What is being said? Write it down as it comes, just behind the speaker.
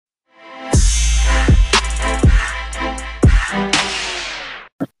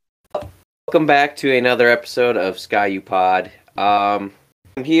Welcome back to another episode of Sky U Pod. I'm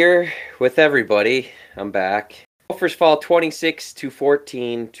here with everybody. I'm back. Gophers fall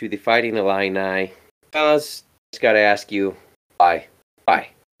 26-14 to the Fighting Illini. Fellas, just gotta ask you, why? Why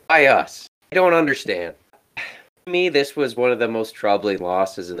us? I don't understand. To me, this was one of the most troubling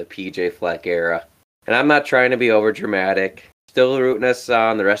losses in the PJ Fleck era. And I'm not trying to be over dramatic. Still rooting us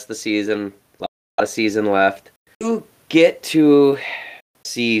on the rest of the season. A lot of season left. You get to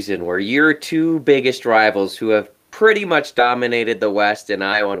season where your two biggest rivals who have pretty much dominated the West in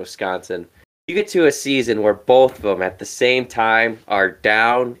Iowa and Wisconsin, you get to a season where both of them at the same time are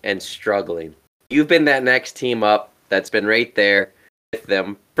down and struggling. You've been that next team up that's been right there with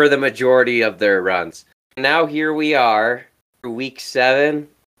them for the majority of their runs. Now here we are through week 7.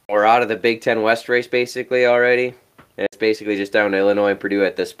 We're out of the Big Ten West race basically already. And it's basically just down to Illinois and Purdue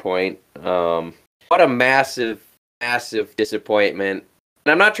at this point. What a massive disappointment.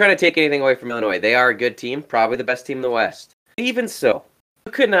 And I'm not trying to take anything away from Illinois. They are a good team, probably the best team in the West. Even so,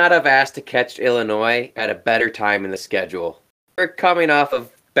 you could not have asked to catch Illinois at a better time in the schedule. We're coming off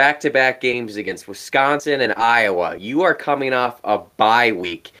of back-to-back games against Wisconsin and Iowa. You are coming off a bye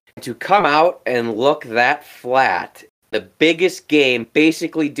week. To come out and look that flat, the biggest game,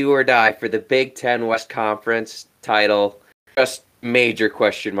 basically do or die for the Big Ten West Conference title, just major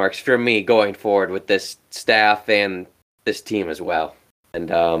question marks for me going forward with this staff and this team as well. And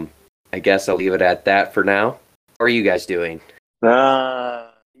I guess I'll leave it at that for now. How are you guys doing?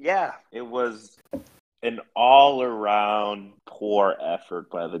 Yeah, it was an all-around poor effort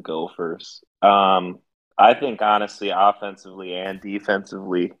by the Gophers. I think, honestly, offensively and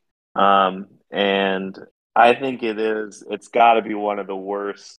defensively. And I think it's got to be one of the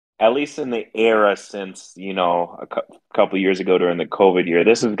worst, at least in the era since, a couple years ago during the COVID year.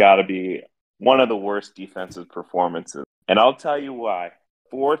 This has got to be one of the worst defensive performances. And I'll tell you why.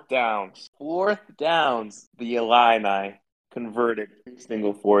 Fourth downs, the Illini converted every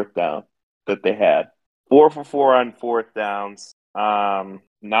single fourth down that they had. 4 for 4 on fourth downs. 9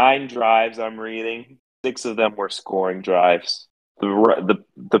 drives I'm reading. 6 of them were scoring drives.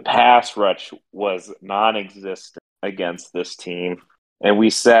 The pass rush was non-existent against this team. And we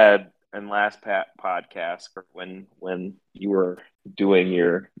said in last podcast, when you were doing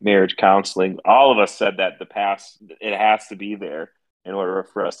your marriage counseling, all of us said that the pass, it has to be there in order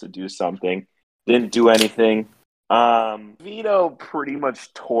for us to do something. Didn't do anything. Vito pretty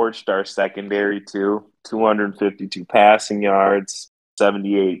much torched our secondary too. 252 passing yards,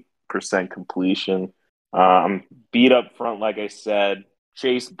 78% completion. Beat up front, like I said.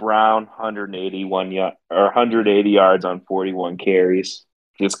 Chase Brown, 180 yards on 41 carries.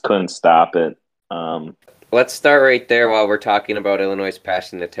 Just couldn't stop it. Let's start right there while we're talking about Illinois'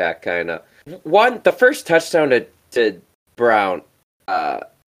 passing attack, kind of. The first touchdown to Brown.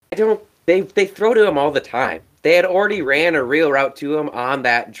 They throw to him all the time. They had already ran a real route to him on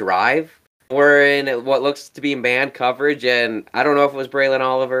that drive. We're in what looks to be man coverage, and I don't know if it was Braylon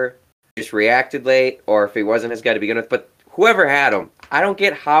Oliver just reacted late or if he wasn't his guy to begin with, but whoever had him, I don't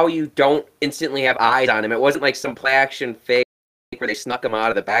get how you don't instantly have eyes on him. It wasn't like some play action fake where they snuck him out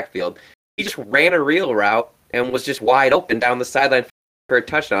of the backfield. He just ran a real route and was just wide open down the sideline for a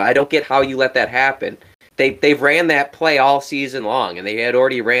touchdown. I don't get how you let that happen. They've ran that play all season long, and they had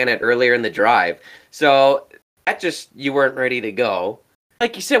already ran it earlier in the drive. So that just, you weren't ready to go.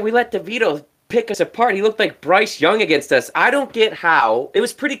 Like you said, we let DeVito pick us apart. He looked like Bryce Young against us. I don't get how. It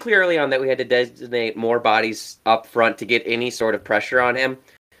was pretty clear early on that we had to designate more bodies up front to get any sort of pressure on him.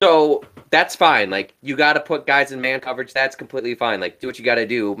 So that's fine. Like, you got to put guys in man coverage. That's completely fine. Like, do what you got to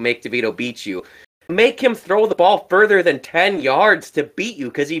do. Make DeVito beat you. Make him throw the ball further than 10 yards to beat you,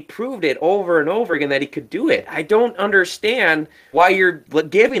 because he proved it over and over again that he could do it. I don't understand why you're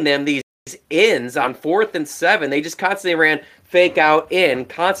giving them these ins on 4th and 7. They just constantly ran fake out in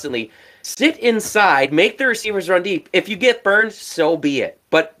constantly. Sit inside, make the receivers run deep. If you get burned, so be it.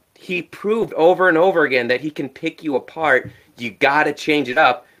 But he proved over and over again that he can pick you apart. You got to change it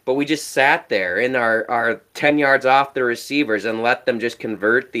up. But we just sat there in our 10 yards off the receivers and let them just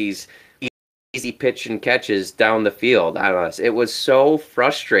convert these easy pitch and catches down the field on us. It was so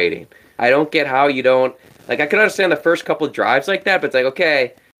frustrating. I don't get how you don't, like, I can understand the first couple of drives like that, but it's like,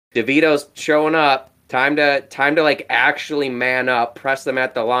 okay, DeVito's showing up. Time to like actually man up, press them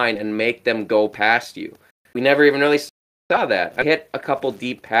at the line, and make them go past you. We never even really saw that. I hit a couple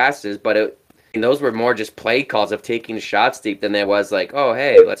deep passes, but those were more just play calls of taking shots deep than it was like, oh,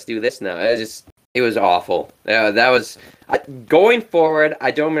 hey, let's do this now. It was awful. That was going forward.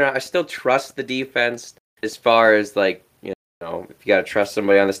 I still trust the defense as far as, like, you know, if you got to trust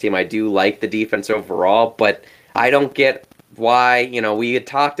somebody on this team. I do like the defense overall, but I don't get why, we had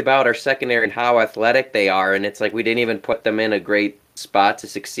talked about our secondary and how athletic they are, and it's like we didn't even put them in a great spot to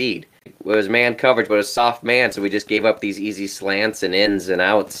succeed. It was man coverage, but it was soft man, so we just gave up these easy slants and ins and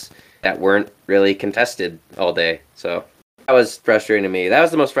outs that weren't really contested all day. So that was frustrating to me. That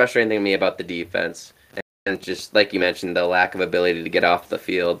was the most frustrating thing to me about the defense. And just like you mentioned, the lack of ability to get off the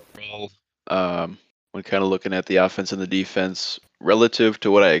field. When kind of looking at the offense and the defense, relative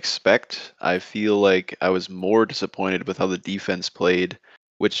to what I expect, I feel like I was more disappointed with how the defense played,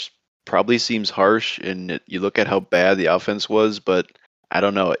 which probably seems harsh. And you look at how bad the offense was, but I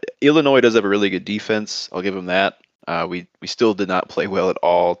don't know. Illinois does have a really good defense. I'll give them that. We still did not play well at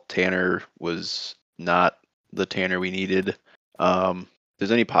all. Tanner was not the Tanner we needed. If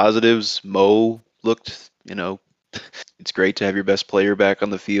there's any positives, Mo looked, it's great to have your best player back on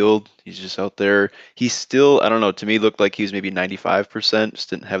the field. He's just out there. He's still, I don't know, to me looked like he was maybe 95%, just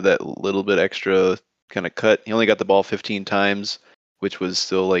didn't have that little bit extra kind of cut. He only got the ball 15 times, which was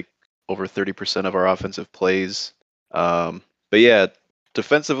still like over 30% of our offensive plays. But yeah,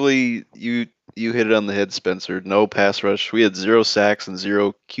 defensively, you hit it on the head, Spencer. No pass rush. We had 0 sacks and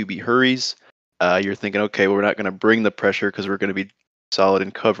 0 QB hurries. You're thinking, okay, we're not going to bring the pressure because we're going to be solid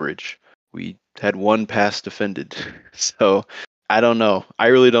in coverage. We had 1 pass defended. So I don't know. I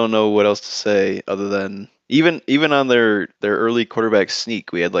really don't know what else to say other than even on their early quarterback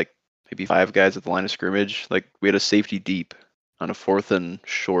sneak, we had like maybe 5 guys at the line of scrimmage. Like we had a safety deep on a 4th and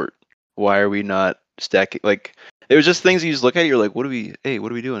short. Why are we not stacking? Like it was just things you just look at. You're like, what are we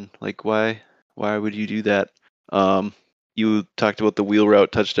doing? Like why would you do that? You talked about the wheel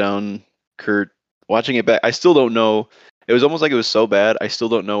route touchdown, Kurt. Watching it back, I still don't know. It was almost like it was so bad, I still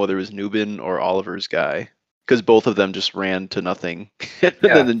don't know whether it was Newbin or Oliver's guy. Because both of them just ran to nothing and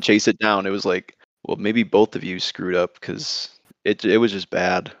then chase it down. It was like, well, maybe both of you screwed up because it was just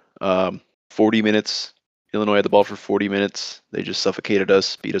bad. 40 minutes. Illinois had the ball for 40 minutes. They just suffocated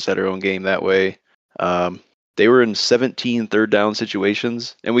us, beat us at our own game that way. They were in 17 third down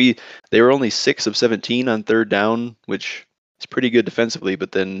situations, and they were only 6 of 17 on third down, which is pretty good defensively,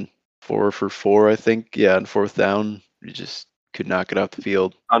 but then 4 for 4, I think. Yeah, on 4th down. We just could not get off the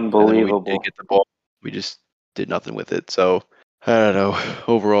field. Unbelievable. And then when we did get the ball, we just did nothing with it. So I don't know.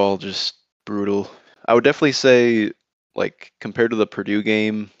 Overall, just brutal. I would definitely say, like compared to the Purdue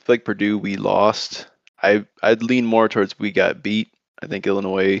game, I feel like Purdue we lost. I'd lean more towards we got beat. I think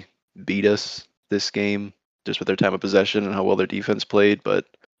Illinois beat us this game just with their time of possession and how well their defense played, but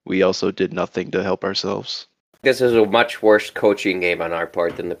we also did nothing to help ourselves. This is a much worse coaching game on our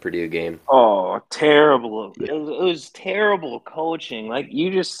part than the Purdue game. Oh, terrible. It was terrible coaching. Like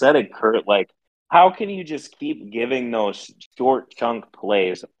you just said it, Kurt. Like, how can you just keep giving those short chunk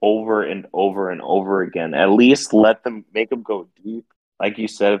plays over and over and over again? At least make them go deep. Like you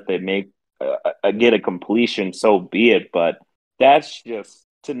said, if they get a completion, so be it. But that's just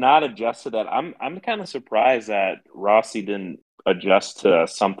to not adjust to that. I'm kind of surprised that Rossi didn't adjust to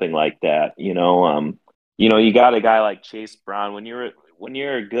something like that. You got a guy like Chase Brown. When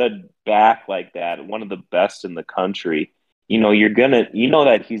you're a good back like that, one of the best in the country, you know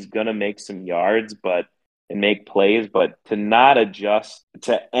that he's gonna make some yards, and make plays, but to not adjust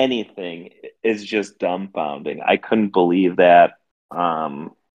to anything is just dumbfounding. I couldn't believe that.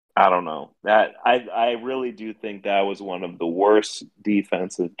 I don't know. That I really do think that was one of the worst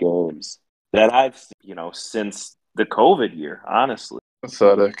defensive games that I've seen, since the COVID year, honestly.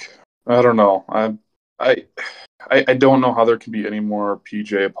 Pathetic. I don't know. I don't know how there can be any more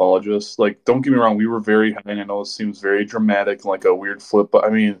PJ apologists. Like, don't get me wrong, we were very high, and I know it seems very dramatic, like a weird flip, but I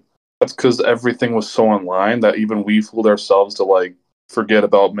mean, that's because everything was so in line that even we fooled ourselves to like forget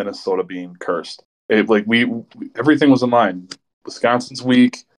about Minnesota being cursed. Everything was in line. Wisconsin's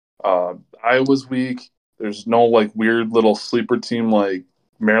weak. Iowa's weak. There's no like weird little sleeper team like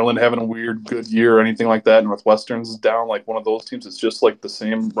Maryland having a weird good year or anything like that. Northwestern's is down like one of those teams. It's just like the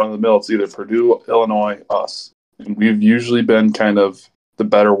same run of the mill. It's either Purdue, Illinois, us. And we've usually been kind of the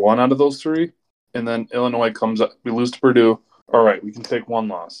better one out of those 3. And then Illinois comes up. We lose to Purdue. All right, we can take 1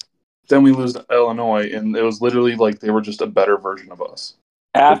 loss. Then we lose to Illinois, and it was literally like they were just a better version of us.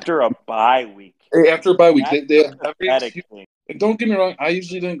 After a bye week. After a bye week. They have every and don't get me wrong, I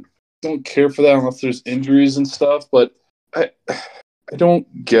usually don't care for that unless there's injuries and stuff, but I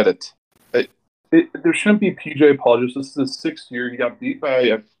don't get it. There shouldn't be PJ apologists. This is his 6th year. He got beat by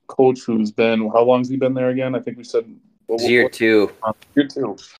a coach who's been, how long has he been there again? I think we said year 2. Year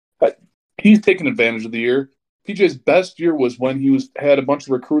 2. He's taken advantage of the year. PJ's best year was when he had a bunch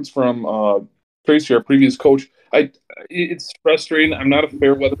of recruits from Tracy, our previous coach. It's frustrating. I'm not a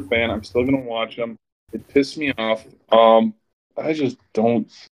Fairweather fan. I'm still going to watch him. It pissed me off. I just don't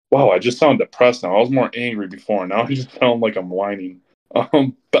Wow, I just sound depressed now. I was more angry before. Now I just sound like I'm whining.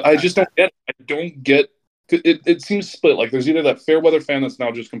 But I just don't get it. I don't get it. It seems split. Like there's either that fair weather fan that's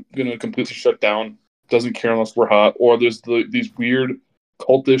now just going to completely shut down, doesn't care unless we're hot, or there's these weird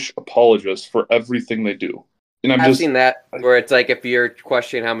cultish apologists for everything they do. And I've seen that where it's like if you're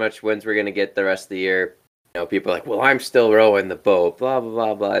questioning how much wins we're going to get the rest of the year, people are like, well, I'm still rowing the boat, blah, blah,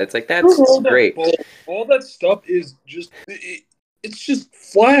 blah, blah. It's like, that's great. All that stuff is just, it's just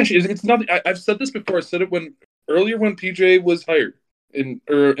flash. It's nothing. I've said this before. I said it earlier when PJ was hired in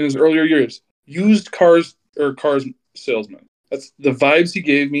his earlier years. Used cars salesman. That's the vibes he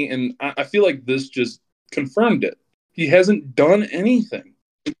gave me. And I feel like this just confirmed it. He hasn't done anything.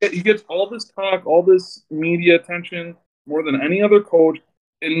 He gets all this talk, all this media attention, more than any other coach,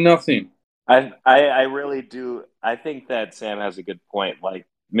 and nothing. I really do. I think that Sam has a good point. Like,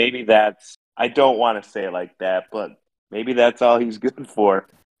 maybe I don't want to say it like that, but maybe that's all he's good for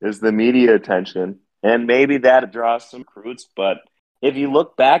is the media attention. And maybe that draws some recruits. But if you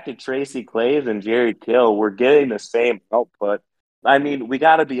look back to Tracy Claeys and Jerry Kill, we're getting the same output. I mean, we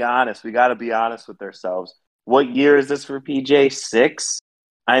got to be honest. We got to be honest with ourselves. What year is this for PJ? 6?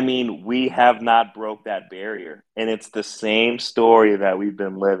 I mean, we have not broke that barrier. And it's the same story that we've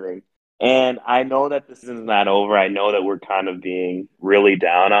been living. And I know that this is not over. I know that we're kind of being really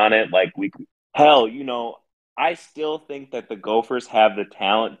down on it. Like, I still think that the Gophers have the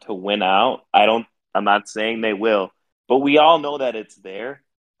talent to win out. I'm not saying they will, but we all know that it's there.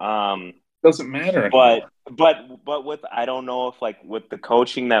 Doesn't matter anymore. But with, I don't know if, like, with the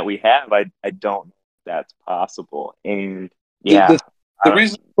coaching that we have, I don't know if that's possible. And yeah. The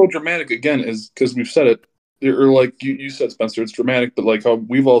reason it's so dramatic, again, is because we've said it, or like you said, Spencer, it's dramatic, but like how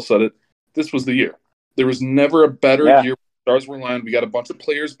we've all said it, this was the year. There was never a better year. Stars were aligned. We got a bunch of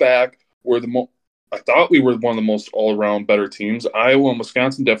players back. I thought we were one of the most all-around better teams. Iowa and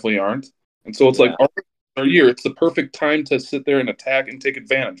Wisconsin definitely aren't. And so it's like our year. It's the perfect time to sit there and attack and take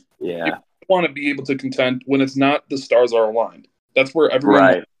advantage. Yeah. You want to be able to contend when it's not the stars are aligned. That's where everyone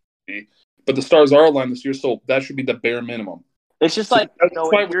wants to be. But the stars are aligned this year, so that should be the bare minimum. It's just like,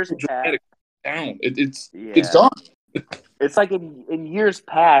 in years past, down. It's gone. It's like in years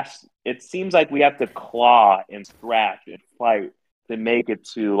past, it seems like we have to claw and scratch and fight to make it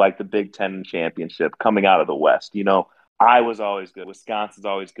to like the Big Ten championship coming out of the West. Iowa's always good. Wisconsin's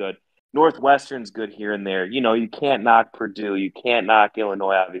always good. Northwestern's good here and there. You can't knock Purdue. You can't knock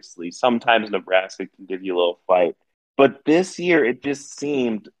Illinois, obviously. Sometimes Nebraska can give you a little fight. But this year, it just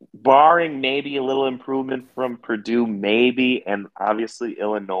seemed, barring maybe a little improvement from Purdue, maybe, and obviously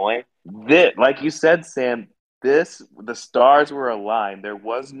Illinois, like you said, Sam, the stars were aligned. There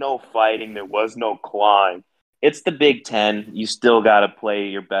was no fighting. There was no clawing. It's the Big Ten. You still got to play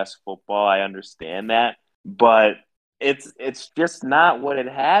your best football. I understand that. But it's just not what it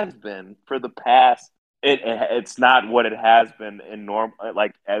has been for the past. It's not what it has been in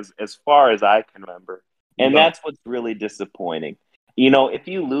like as far as I can remember. And that's what's really disappointing. If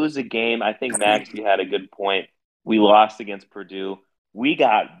you lose a game, I think Max, you had a good point. We lost against Purdue. We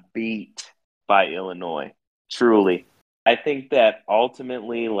got beat by Illinois. Truly. I think that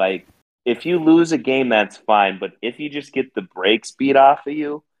ultimately, like, if you lose a game, that's fine. But if you just get the brakes beat off of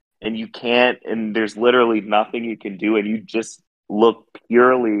you and you can't, and there's literally nothing you can do, and you just look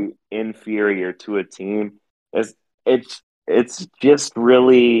purely inferior to a team, it's just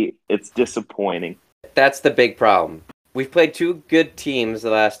really, it's disappointing. That's the big problem. We've played 2 good teams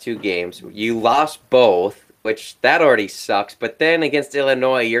the last 2 games. You lost both, which that already sucks. But then against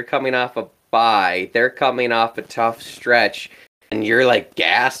Illinois, you're coming off a bye. They're coming off a tough stretch, and you're like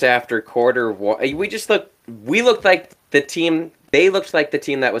gassed after quarter 1. We looked like the team. They looked like the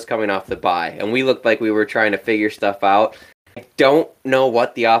team that was coming off the bye, and we looked like we were trying to figure stuff out. I don't know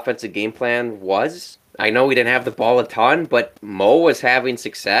what the offensive game plan was. I know we didn't have the ball a ton, but Mo was having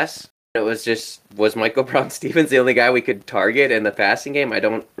success. It was Michael Brown-Stevens the only guy we could target in the passing game? I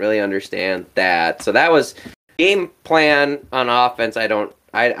don't really understand that. So that was game plan on offense. I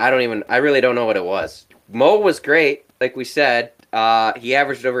really don't know what it was. Mo was great, like we said. He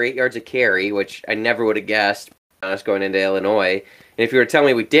averaged over 8 yards a carry, which I never would have guessed, us going into Illinois. And if you were telling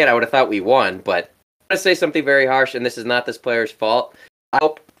me we did, I would have thought we won. But I'm going to say something very harsh, and this is not this player's fault. I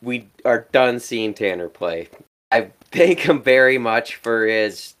hope we are done seeing Tanner play. I thank him very much for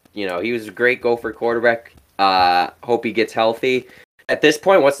his... he was a great Gopher quarterback. Hope he gets healthy. At this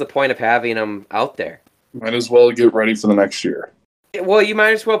point, what's the point of having him out there? Might as well get ready for the next year. Well, you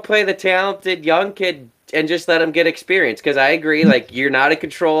might as well play the talented young kid and just let him get experience. Because I agree, like, you're not in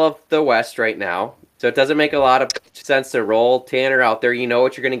control of the West right now. So it doesn't make a lot of sense to roll Tanner out there. You know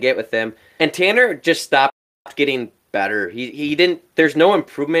what you're going to get with him. And Tanner just stopped getting better. He didn't. There's no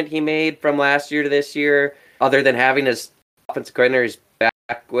improvement he made from last year to this year, other than having his offensive coordinator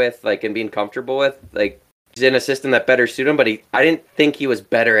back with, like, and being comfortable with. Like, he's in a system that better suit him. But I didn't think he was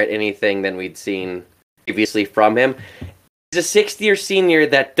better at anything than we'd seen previously from him. He's a sixth-year senior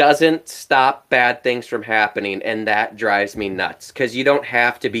that doesn't stop bad things from happening, and that drives me nuts. Because you don't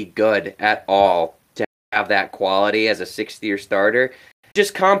have to be good at all to have that quality as a sixth-year starter. It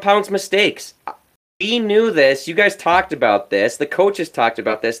just compounds mistakes. We knew this. You guys talked about this. The coaches talked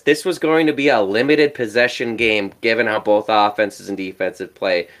about this. This was going to be a limited possession game, given how both offenses and defenses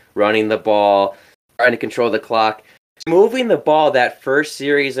play. Running the ball, trying to control the clock. Moving the ball that first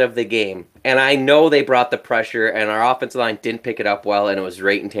series of the game, and I know they brought the pressure, and our offensive line didn't pick it up well, and it was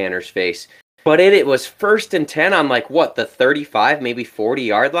right in Tanner's face. But it was 1st and 10 on, like, what, the 35, maybe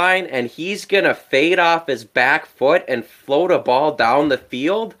 40-yard line, and he's going to fade off his back foot and float a ball down the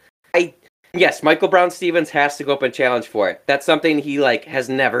field? Yes, Michael Brown-Stevens has to go up and challenge for it. That's something he, like, has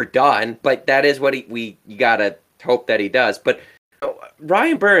never done, but that is what you got to hope that he does. But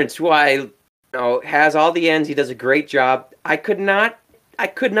Ryan Burns, who has all the ends. He does a great job. I could not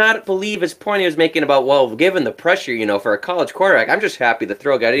believe his point he was making about, well, given the pressure, for a college quarterback, I'm just happy the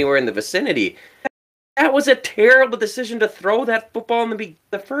throw got anywhere in the vicinity. That was a terrible decision to throw that football in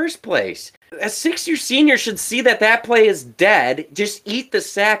the first place. A sixth-year senior should see that play is dead. Just eat the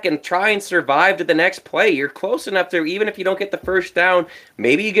sack and try and survive to the next play. You're close enough to, even if you don't get the first down,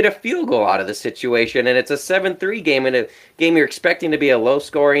 maybe you get a field goal out of the situation, and it's a 7-3 game in a game you're expecting to be a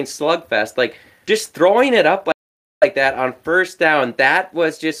low-scoring slugfest. Like, just throwing it up like that on first down, that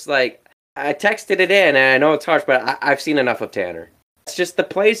was just like, I texted it in, and I know it's harsh, but I've seen enough of Tanner. It's just the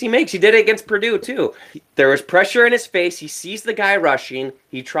plays he makes. He did it against Purdue, too. There was pressure in his face. He sees the guy rushing.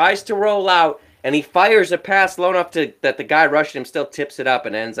 He tries to roll out, and he fires a pass low enough that the guy rushing him still tips it up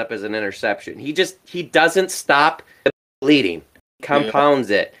and ends up as an interception. He doesn't stop the bleeding. He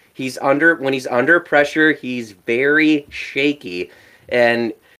compounds it. When he's under pressure, he's very shaky.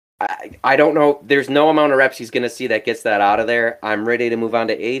 And I don't know. There's no amount of reps he's going to see that gets that out of there. I'm ready to move on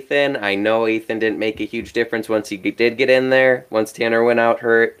to Ethan. I know Ethan didn't make a huge difference once he did get in there, once Tanner went out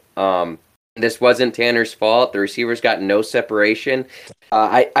hurt. This wasn't Tanner's fault. The receivers got no separation.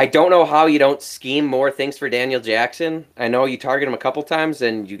 I don't know how you don't scheme more things for Daniel Jackson. I know you target him a couple times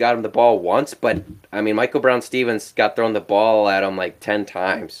and you got him the ball once, but I mean, Michael Brown-Stevens got thrown the ball at him like 10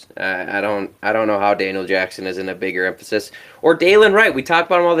 times. I don't know how Daniel Jackson isn't a bigger emphasis. Or Dalen Wright. We talk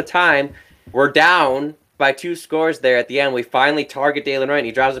about him all the time. We're down by 2 scores there at the end. We finally target Dalen Wright and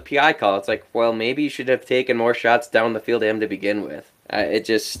he drives a PI call. It's like, well, maybe you should have taken more shots down the field to him to begin with.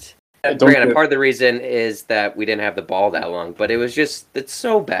 Granted, part of the reason is that we didn't have the ball that long, but it's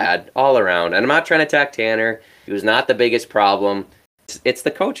so bad all around. And I'm not trying to attack Tanner. He was not the biggest problem. It's the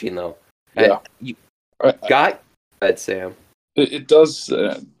coaching, though. Yeah. Sam. It does,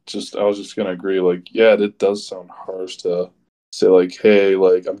 I was just going to agree, like, yeah, it does sound harsh to say, like, hey,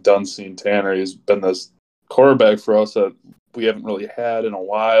 like, I'm done seeing Tanner. He's been this quarterback for us that we haven't really had in a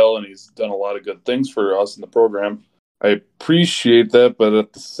while, and he's done a lot of good things for us in the program. I appreciate that, but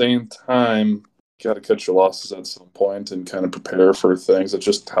at the same time, you got to cut your losses at some point and kind of prepare for things. It's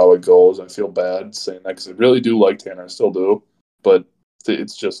just how it goes. I feel bad saying that because I really do like Tanner. I still do, but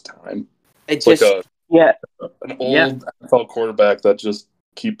it's just time. It's like an old NFL quarterback that just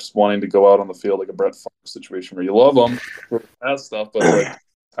keeps wanting to go out on the field like a Brett Favre situation where you love him for that stuff, but like,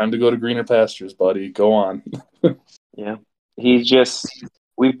 time to go to greener pastures, buddy. Go on. Yeah, he's just.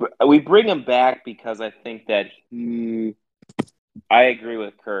 We bring him back because I think that I agree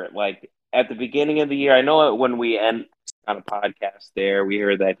with Kurt. Like, at the beginning of the year, I know when we end on a podcast there, we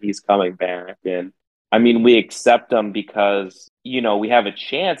hear that he's coming back. And, I mean, we accept him because, we have a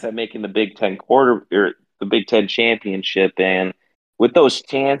chance at making the Big Ten the Big Ten championship. And with those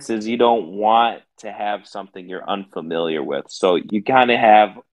chances, you don't want to have something you're unfamiliar with. So you kind of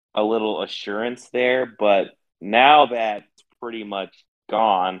have a little assurance there. But now that's pretty much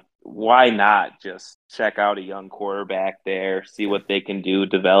gone, why not just check out a young quarterback there, see what they can do,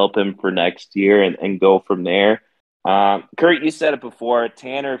 develop him for next year, and go from there. Kurt, you said it before,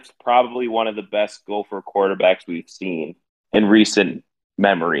 Tanner's probably one of the best Gopher quarterbacks we've seen in recent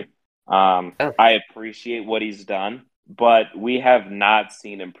memory. I appreciate what he's done, but we have not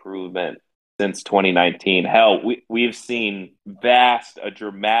seen improvement since 2019. Hell, we've seen a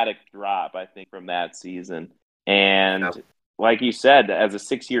dramatic drop, I think, from that season. And like you said, as a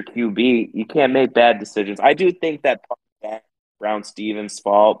 6-year QB, you can't make bad decisions. I do think that part of that Brown-Stevens'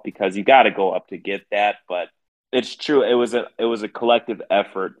 fault because you got to go up to get that. But it's true. It was a collective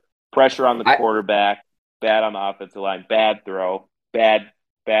effort. Pressure on the quarterback, bad on the offensive line, bad throw, bad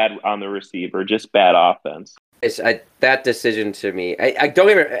on the receiver, just bad offense. that decision to me, I don't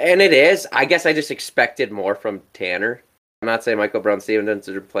even, and it is. I guess I just expected more from Tanner. I'm not saying Michael Brown Stevenson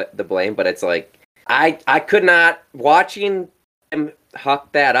deserves the blame, but it's like I could not watching him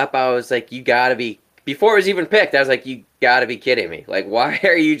huck that up. I was like, you got to be, before it was even picked. I was like, you got to be kidding me! Like, why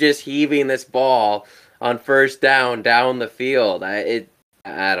are you just heaving this ball on first down the field? I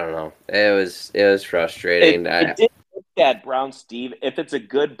don't know. It was frustrating. It did look at Brown Steve. If it's a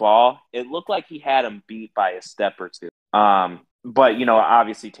good ball, it looked like he had him beat by a step or two. But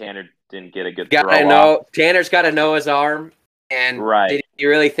obviously Tanner didn't get a good throw off. Tanner's got to know his arm, and right. Did you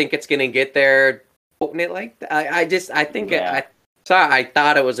really think it's gonna get there? Open it like that? I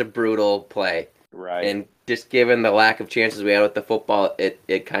thought it was a brutal play. Right. And just given the lack of chances we had with the football,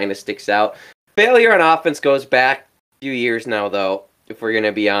 it kind of sticks out. Failure on offense goes back a few years now, though, if we're going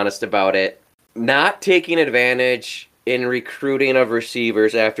to be honest about it. Not taking advantage in recruiting of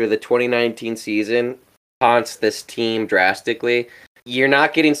receivers after the 2019 season haunts this team drastically. You're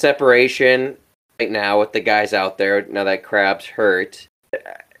not getting separation right now with the guys out there now that Crab's hurt.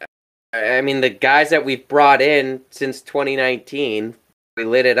 I mean, the guys that we've brought in since 2019, we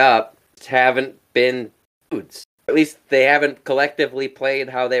lit it up, haven't been dudes. At least they haven't collectively played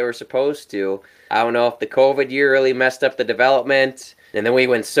how they were supposed to. I don't know if the COVID year really messed up the development, and then we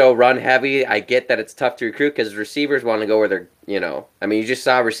went so run heavy. I get that it's tough to recruit because receivers want to go where they're, I mean, you just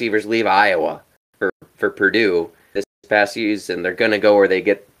saw receivers leave Iowa for Purdue this past season. They're going to go where they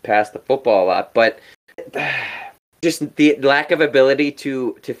get past the football a lot, but just the lack of ability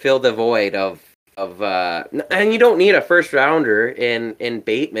to fill the void of and you don't need a first rounder in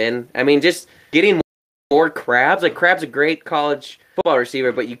Bateman. I mean, just getting more Crabs. Like, Crab's a great college football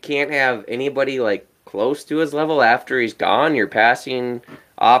receiver, but you can't have anybody like close to his level after he's gone. Your passing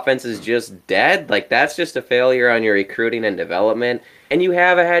offense is just dead. Like, that's just a failure on your recruiting and development. And you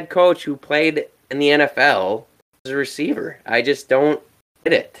have a head coach who played in the NFL as a receiver. I just don't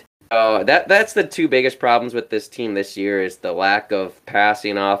get it. That's the two biggest problems with this team this year is the lack of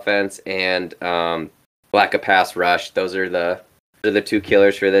passing offense and lack of pass rush. Those are the two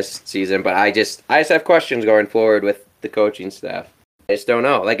killers for this season. But I just have questions going forward with the coaching staff. I just don't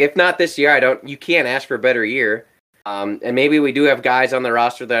know. Like, if not this year, you can't ask for a better year. And maybe we do have guys on the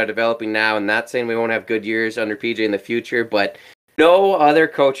roster that are developing now, and not saying we won't have good years under PJ in the future, but no other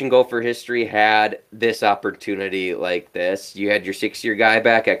coach in Gopher history had this opportunity like this. You had your 6-year guy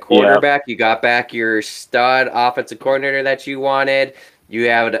back at quarterback. Yeah. You got back your stud offensive coordinator that you wanted. You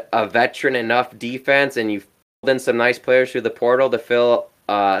had a veteran enough defense, and you filled in some nice players through the portal to fill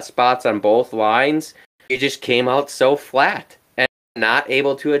spots on both lines. You just came out so flat and not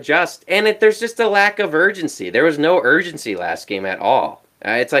able to adjust. And there's just a lack of urgency. There was no urgency last game at all.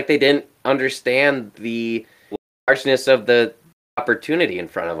 It's like they didn't understand the largeness of the opportunity in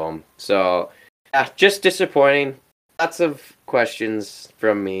front of them. So, just disappointing. Lots of questions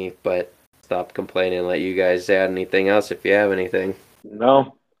from me, but stop complaining and let you guys add anything else if you have anything.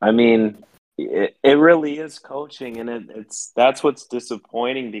 No, I mean, it really is coaching, and that's what's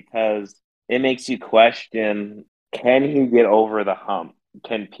disappointing because it makes you question, can he get over the hump?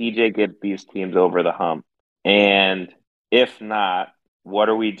 Can PJ get these teams over the hump? And if not, what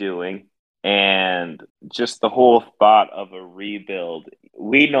are we doing? And just the whole thought of a rebuild,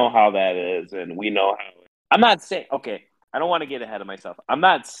 we know how that is, and we know how. I'm not saying, okay, I don't want to get ahead of myself. I'm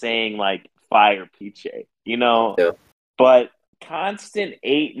not saying like fire PJ, yeah. But constant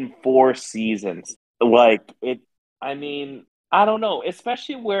 8-4 seasons, like it. I mean, I don't know,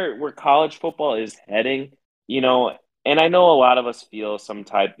 especially where college football is heading, And I know a lot of us feel some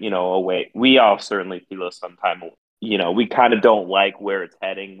type, away. We all certainly feel sometime, we kind of don't like where it's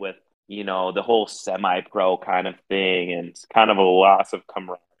heading with. The whole semi-pro kind of thing, and it's kind of a loss of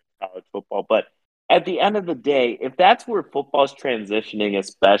camaraderie in college football. But at the end of the day, if that's where football's transitioning,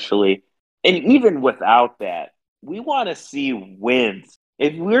 especially, and even without that, we want to see wins.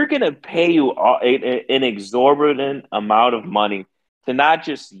 If we're going to pay you an exorbitant amount of money to not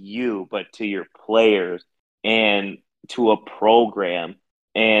just you, but to your players and to a program,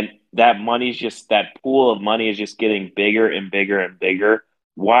 and that pool of money is just getting bigger and bigger and bigger,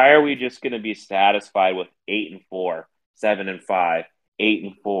 why are we just going to be satisfied with 8-4, 7-5,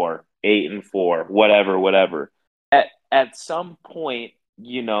 8-4, 8-4, whatever? At some point,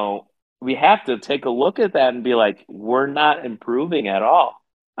 we have to take a look at that and be like, we're not improving at all.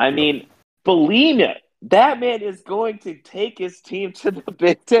 I mean, believe it, that man is going to take his team to the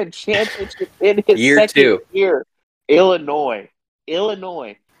Big Ten championship in his second year. Illinois.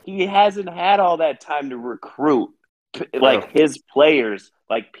 He hasn't had all that time to recruit like his players,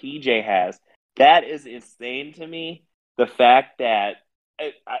 like PJ has. That is insane to me. The fact that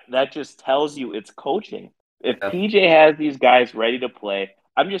that just tells you it's coaching. If PJ has these guys ready to play,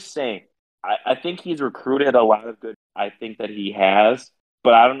 I'm just saying, I think he's recruited a lot of good. I think that he has,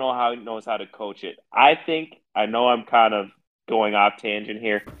 but I don't know how he knows how to coach it. I know I'm kind of going off tangent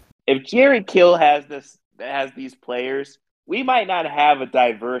here. If Jerry Kill has these players, we might not have a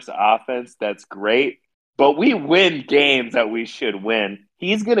diverse offense that's great, but we win games that we should win.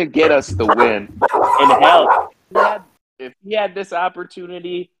 He's gonna get us the win. And hell, if he had this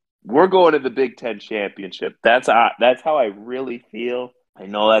opportunity, we're going to the Big Ten championship. That's how I really feel. I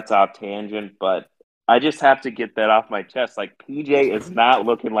know that's off tangent, but I just have to get that off my chest. Like PJ is not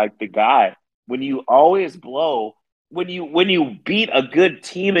looking like the guy. When you always blow, when you beat a good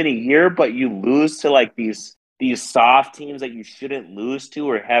team in a year, but you lose to like these soft teams that you shouldn't lose to,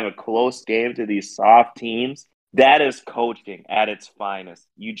 or have a close game to these soft teams, that is coaching at its finest.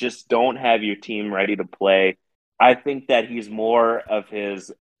 You just don't have your team ready to play. I think that he's more of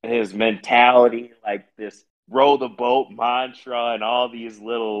his mentality, like this row the boat mantra and all these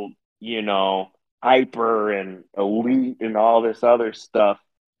little, hyper and elite and all this other stuff.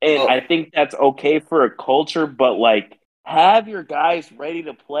 And I think that's okay for a culture, but like have your guys ready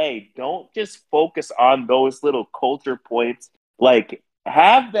to play. Don't just focus on those little culture points. Like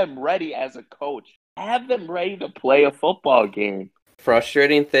have them ready as a coach. Have them ready to play a football game.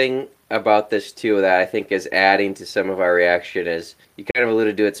 Frustrating thing about this too that I think is adding to some of our reaction is you kind of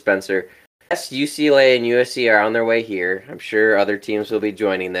alluded to it, Spencer. Yes, UCLA and USC are on their way here. I'm sure other teams will be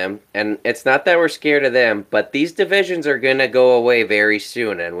joining them. And it's not that we're scared of them, but these divisions are going to go away very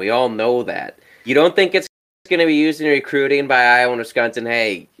soon, and we all know that. You don't think it's going to be used in recruiting by Iowa and Wisconsin?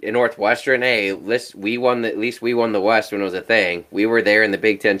 Hey, in Northwestern, hey, at least we won the West when it was a thing. We were there in the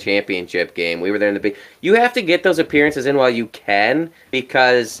Big Ten championship game. We were there in the Big. You have to get those appearances in while you can,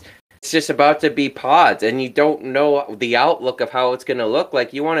 because it's just about to be pods, and you don't know the outlook of how it's going to look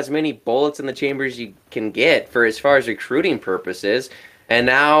like. You want as many bullets in the chamber as you can get for as far as recruiting purposes, and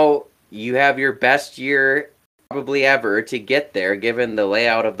now you have your best year probably ever to get there, given the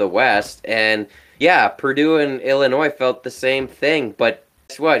layout of the West. And yeah, Purdue and Illinois felt the same thing, but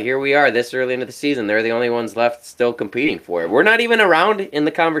guess what? Here we are this early into the season. They're the only ones left still competing for it. We're not even around in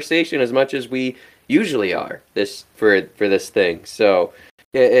the conversation as much as we usually are for this thing. So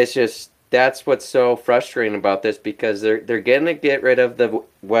it's just, that's what's so frustrating about this, because they're going to get rid of the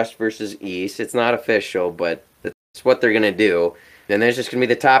West versus East. It's not official, but that's what they're going to do. Then there's just going to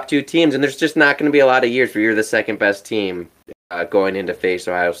be the top two teams, and there's just not going to be a lot of years where you're the second best team going into face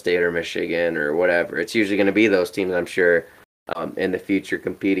Ohio State or Michigan or whatever. It's usually going to be those teams, I'm sure, in the future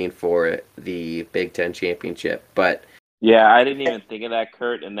competing for the Big Ten championship. But yeah, I didn't even think of that,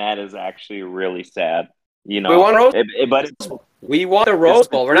 Kurt, and that is actually really sad. We won we won the Rose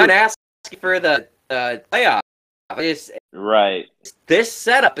Bowl. We're not asking for the playoff. Right. This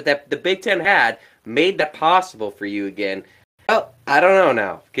setup that the Big Ten had made that possible for you again. Well, I don't know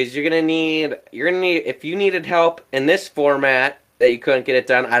now, because you're gonna need if you needed help in this format that you couldn't get it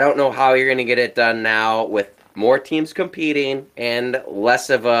done. I don't know how you're gonna get it done now with more teams competing and less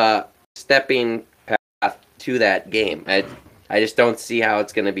of a stepping path to that game. I just don't see how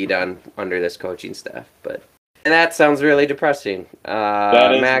it's gonna be done under this coaching staff. And that sounds really depressing.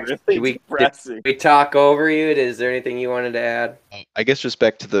 That is Max, really depressing. Did we talk over you? Is there anything you wanted to add? I guess just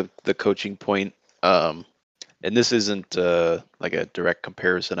back to the coaching point. And this isn't like a direct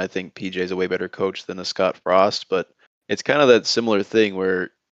comparison. I think PJ is a way better coach than a Scott Frost, but it's kind of that similar thing where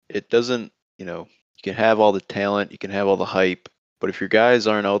it doesn't, you can have all the talent, you can have all the hype, but if your guys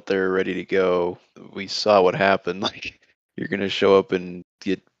aren't out there ready to go, we saw what happened. Like, you're going to show up and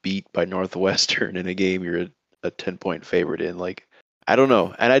get beat by Northwestern in a game you're a 10-point favorite in. Like, I don't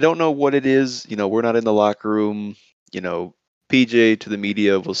know. And I don't know what it is. We're not in the locker room. PJ to the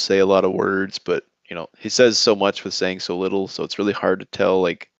media will say a lot of words, but he says so much with saying so little, so it's really hard to tell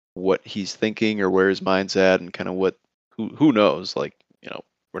like what he's thinking or where his mind's at, and kind of who knows. Like,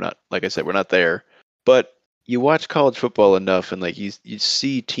 we're not, like I said, we're not there. But you watch college football enough, and like you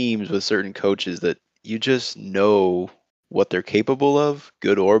see teams with certain coaches that you just know what they're capable of,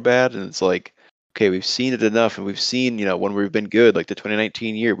 good or bad, and it's like, okay, we've seen it enough, and we've seen, when we've been good, like the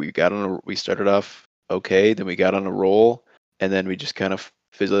 2019 year, we started off okay, then we got on a roll, and then we just kind of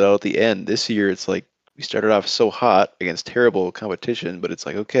fizzled out at the end. This year, it's like we started off so hot against terrible competition, but it's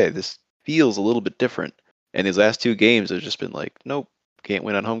like, okay, this feels a little bit different. And these last two games have just been like, nope, can't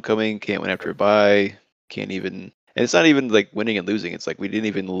win on homecoming, can't win after a bye, can't even. And it's not even like winning and losing. It's like we didn't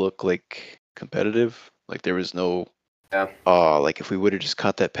even look like competitive. Like there was no, like if we would have just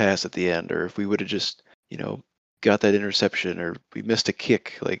caught that pass at the end, or if we would have just, got that interception, or we missed a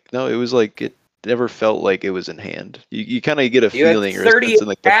kick. Like, no, it was like never felt like it was in hand. You kind of get a You had feeling or a 30 sense in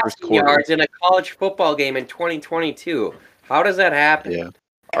like the first passing quarter. yards in a college football game in 2022. How does that happen? Yeah.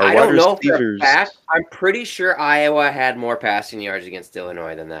 Our I wide don't know for a receivers. fact. I'm pretty sure Iowa had more passing yards against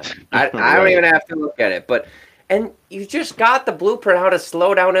Illinois than that. I don't Right. even have to look at it. And you just got the blueprint how to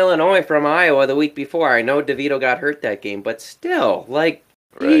slow down Illinois from Iowa the week before. I know DeVito got hurt that game, but still, like,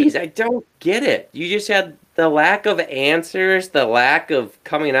 Right. geez, I don't get it. You just had the lack of answers, the lack of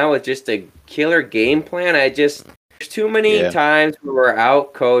coming out with just a killer game plan. There's too many times where we're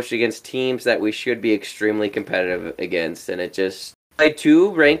out coached against teams that we should be extremely competitive against, and it just played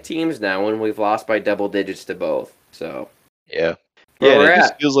 2 ranked teams now, and we've lost by double digits to both. So Yeah. where Yeah, and we're it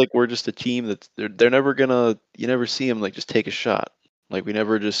just at. feels like we're just a team that's they're never gonna. You never see them like just take a shot. Like we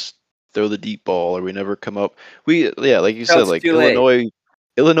never just throw the deep ball, or we never come up. Like you Till said, it's like too late.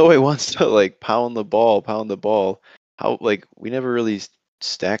 Illinois wants to like pound the ball. How like we never really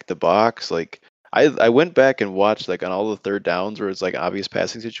stack the box. Like I went back and watched like on all the third downs where it's like obvious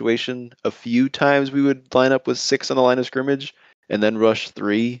passing situation. A few times we would line up with 6 on the line of scrimmage and then rush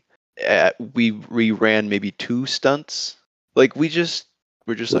 3. We ran maybe 2 stunts. Like we're just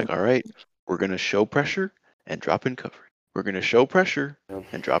like, all right, we're gonna show pressure and drop in coverage. We're gonna show pressure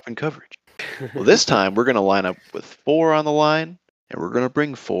and drop in coverage. Well, this time we're gonna line up with 4 on the line and we're gonna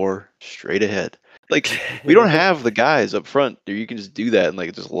bring 4 straight ahead. Like we don't have the guys up front there. You can just do that and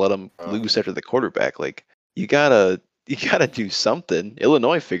like just let them loose after the quarterback. Like you gotta do something.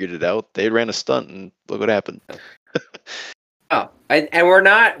 Illinois figured it out. They ran a stunt and look what happened. Oh, and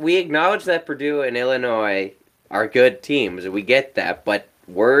we acknowledge that Purdue and Illinois are good teams. We get that, but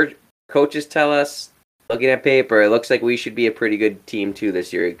coaches tell us, looking at paper, it looks like we should be a pretty good team too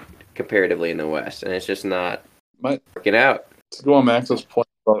this year, comparatively in the West, and it's just not working out. To go on Max's point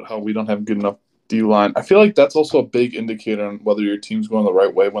about how we don't have good enough D-line, I feel like that's also a big indicator on whether your team's going the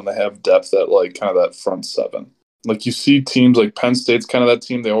right way when they have depth at like kind of that front 7. Like you see teams like Penn State's kind of that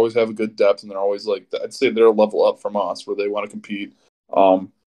team. They always have a good depth, and they're always like, I'd say they're a level up from us where they want to compete.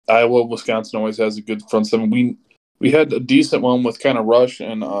 Iowa, Wisconsin always has a good front 7. We had a decent one with kind of Rush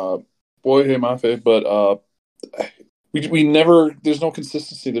and Boye Mafe, but we never. There's no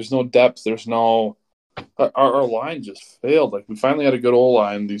consistency. There's no depth. There's no. Our line just failed. Like we finally had a good O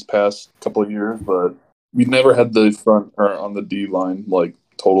line these past couple of years, but we never had the front or on the D line like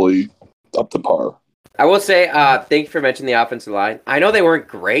totally up to par. I will say, thank you for mentioning the offensive line. I know they weren't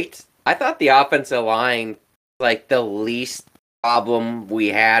great. I thought the offensive line, like the least problem we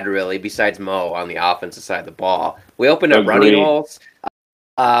had really, besides Mo on the offensive side of the ball. We opened up running holes.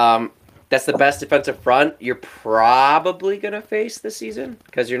 That's the best defensive front you're probably going to face this season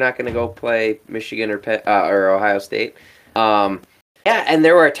because you're not going to go play Michigan or Ohio State. Yeah, and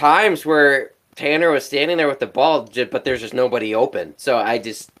there were times where Tanner was standing there with the ball, but there's just nobody open. So I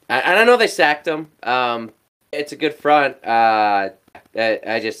don't know they sacked him. It's a good front. I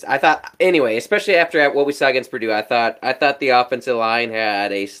thought anyway, especially after what we saw against Purdue, I thought the offensive line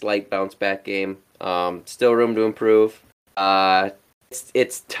had a slight bounce back game. Still room to improve.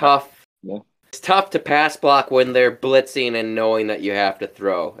 It's tough. Yeah. It's tough to pass block when they're blitzing and knowing that you have to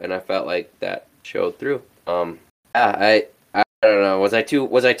throw, and I felt like that showed through. I don't know. Was I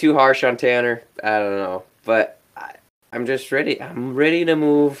too harsh on Tanner? I don't know, but I'm just ready. I'm ready to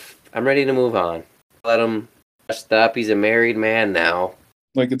move. I'm ready to move on. Let him rest up. He's a married man now.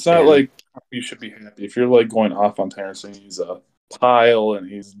 Like it's not like you should be happy if you're like going off on Tanner saying he's a pile and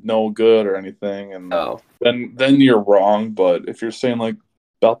he's no good or anything, and then you're wrong. But if you're saying like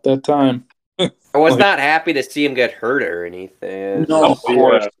about that time, I was not happy to see him get hurt or anything. No, of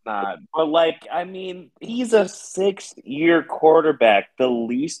course not. But like, I mean, he's a 6th-year quarterback. The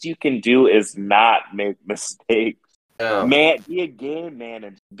least you can do is not make mistakes. Oh. Be a game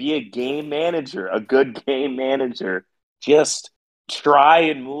manager. Be a game manager. A good game manager. Just try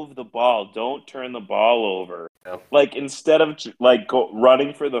and move the ball. Don't turn the ball over. No. Like instead of like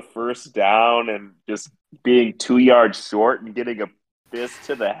running for the first down and just being 2 yards short and getting a fist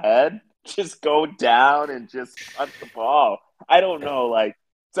to the head, just go down and just punt the ball. I don't know. Like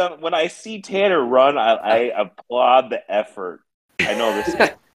when I see Tanner run, I applaud the effort. I know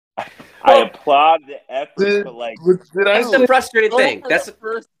this. I applaud the effort, but like that's the frustrating thing. That's the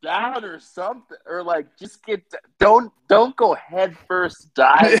first down or something, or like just don't go head first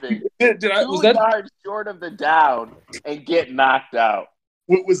diving. 2 yards short of the down and get knocked out.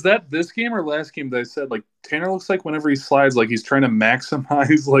 Was that this game or last game that I said like Tanner looks like whenever he slides like he's trying to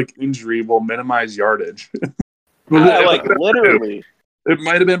maximize like injury while minimize yardage? Like literally. It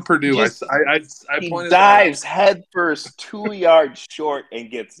might have been Purdue. He dives head first 2 yards short and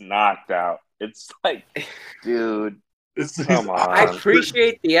gets knocked out. It's like, dude, Come I on.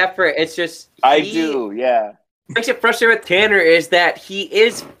 appreciate the effort. It's just I do, yeah. makes it frustrating with Tanner is that he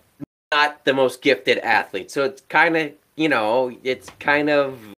is not the most gifted athlete. So it's kind of, it's kind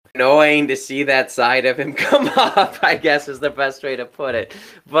of annoying to see that side of him come up, I guess is the best way to put it.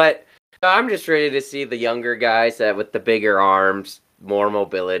 But I'm just ready to see the younger guys that with the bigger arms, more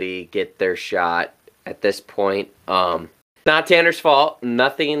mobility, get their shot at this point. Not Tanner's fault.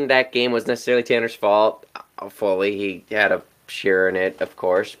 Nothing in that game was necessarily Tanner's fault. Fully, he had a share in it, of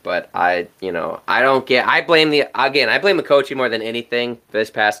course, but I blame the coaching more than anything for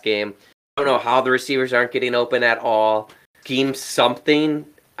this past game. I don't know how the receivers aren't getting open at all. Scheme something.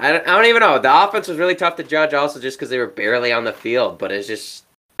 I don't even know. The offense was really tough to judge also just because they were barely on the field, but it's just,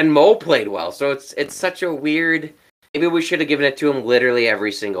 and Mo played well, so it's such a weird, maybe we should have given it to him literally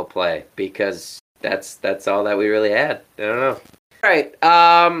every single play because that's all that we really had. I don't know. All right,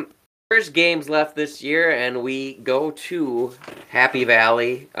 there's games left this year, and we go to Happy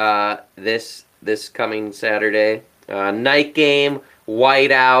Valley this coming Saturday. Night game,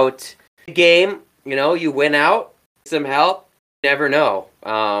 whiteout game. You win out, some help. Never know.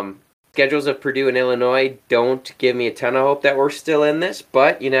 Schedules of Purdue and Illinois don't give me a ton of hope that we're still in this,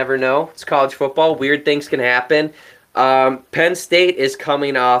 but you never know. It's college football. Weird things can happen. Penn State is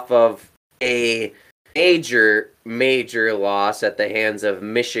coming off of a major loss at the hands of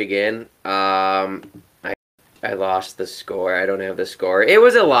Michigan. I lost the score. I don't have the score. It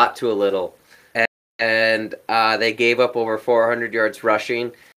was a lot to a little. And they gave up over 400 yards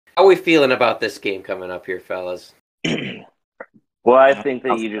rushing. How are we feeling about this game coming up here, fellas? Well, I think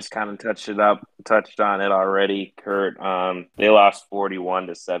that you just kind of touched on it already, Kurt. They lost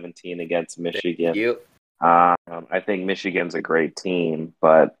 41-17 against Michigan. I think Michigan's a great team,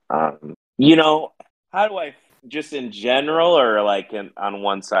 but how do I just in general or like on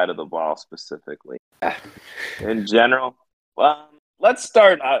one side of the ball specifically? In general, well, let's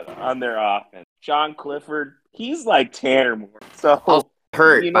start on their offense. Sean Clifford, he's like Tanner Moore. So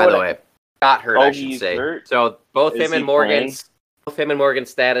hurt, by the way. Got hurt, I should say. Hurt? So both him and Morgan's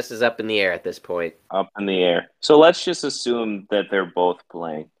status is up in the air at this point. Up in the air. So let's just assume that they're both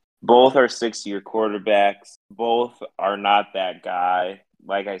playing. Both are 6-year quarterbacks. Both are not that guy.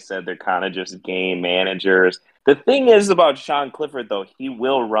 Like I said, they're kind of just game managers. The thing is about Sean Clifford, though, he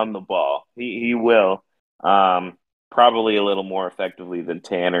will run the ball. He will. Probably a little more effectively than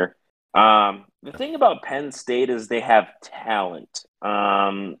Tanner. The thing about Penn State is they have talent.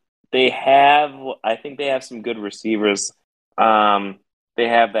 I think they have some good receivers. They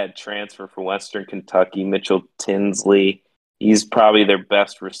have that transfer from Western Kentucky, Mitchell Tinsley. He's probably their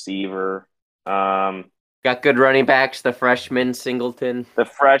best receiver. Got good running backs, the freshman Singleton. The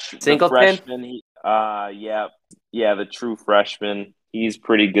freshman, the true freshman. He's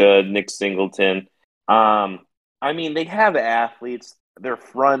pretty good, Nick Singleton. They have athletes. Their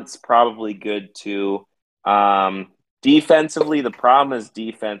front's probably good too. Defensively, the problem is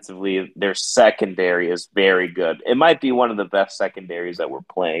their secondary is very good. It might be one of the best secondaries that we're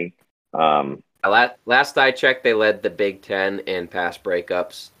playing. Last I checked, they led the Big Ten in pass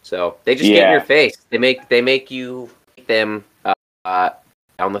breakups. So they just get in your face. They make you beat them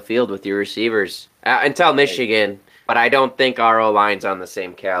down the field with your receivers until Michigan. But I don't think our O-line's on the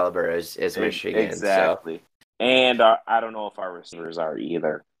same caliber as Michigan. Exactly. So. And I don't know if our receivers are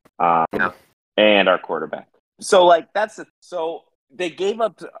either. And our quarterback. So so they gave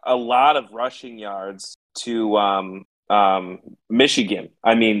up a lot of rushing yards to Michigan.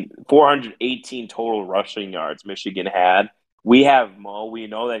 418 total rushing yards Michigan had. We have Mo. We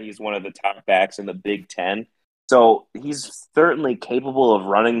know that he's one of the top backs in the Big Ten. So he's certainly capable of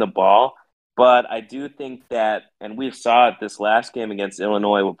running the ball. But I do think that, and we saw it this last game against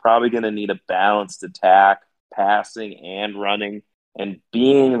Illinois, we're probably going to need a balanced attack, passing and running. And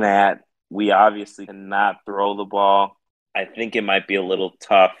being that we obviously cannot throw the ball, I think it might be a little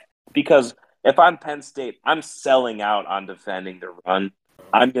tough. Because if I'm Penn State, I'm selling out on defending the run.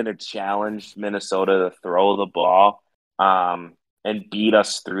 I'm going to challenge Minnesota to throw the ball and beat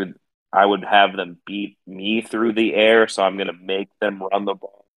us through. I would have them beat me through the air, so I'm going to make them run the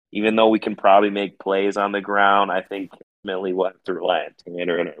ball. Even though we can probably make plays on the ground, I think ultimately we'll have to rely on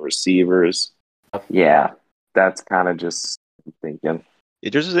Tanner and our receivers. Yeah, that's kind of just thinking.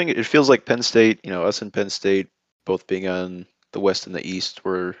 There's the thing. It feels like Penn State, us and Penn State, both being on the West and the East,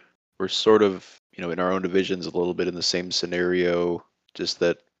 we're sort of, in our own divisions, a little bit in the same scenario. Just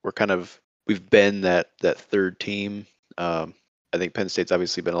that we've been that third team. I think Penn State's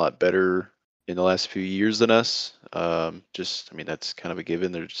obviously been a lot better in the last few years than us. That's kind of a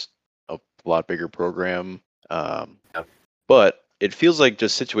given. They're just a lot bigger program. But it feels like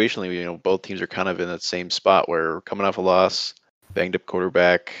just situationally, both teams are kind of in that same spot where we're coming off a loss, banged up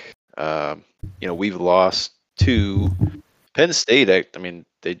quarterback. We've lost to Penn State. I mean,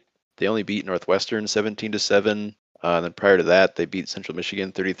 they only beat Northwestern 17-7. And then prior to that, they beat Central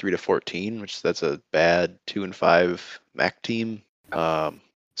Michigan 33-14, which that's a bad 2-5 MAC team.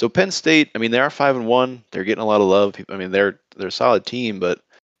 So Penn State, I mean, they are 5-1. They're getting a lot of love. I mean, they're a solid team, but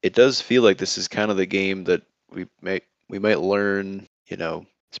it does feel like this is kind of the game that we might learn.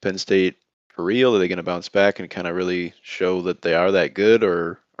 Is Penn State for real? Are they going to bounce back and kind of really show that they are that good,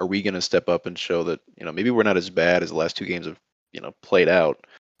 or are we going to step up and show that maybe we're not as bad as the last two games have played out?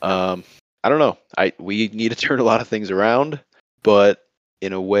 I don't know. We need to turn a lot of things around, but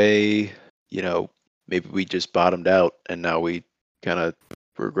in a way, maybe we just bottomed out and now we kind of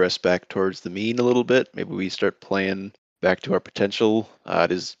regress back towards the mean a little bit. Maybe we start playing back to our potential.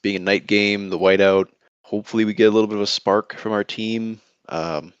 It is being a night game, the whiteout. Hopefully we get a little bit of a spark from our team.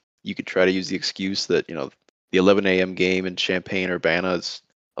 You could try to use the excuse that, the 11 a.m. game in Champaign-Urbana is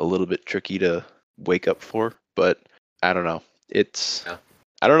a little bit tricky to wake up for, but I don't know.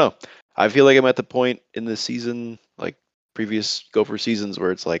 I don't know. I feel like I'm at the point in the season, like previous Gopher seasons,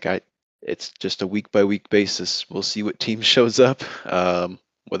 where it's like it's just a week by week basis. We'll see what team shows up,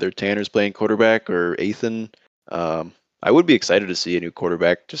 whether Tanner's playing quarterback or Ethan. I would be excited to see a new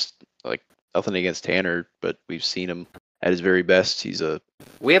quarterback. Just like nothing against Tanner, but we've seen him at his very best.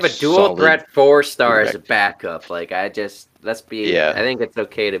 We have a dual threat 4-star as a backup. Like I think it's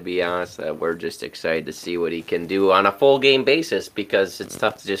okay to be honest that we're just excited to see what he can do on a full game basis because it's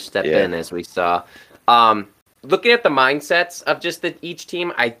tough to just step in as we saw. Looking at the mindsets of just each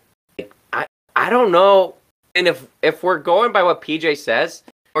team, I don't know. And if we're going by what PJ says,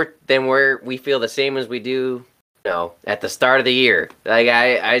 then we feel the same as we do, at the start of the year. Like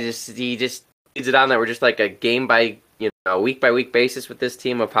he just leads it on that we're just like a game by week by week basis with this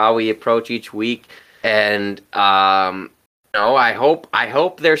team of how we approach each week. And I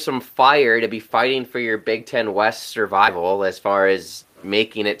hope there's some fire to be fighting for your Big Ten West survival as far as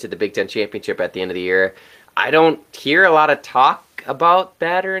making it to the Big Ten championship at the end of the year. I don't hear a lot of talk about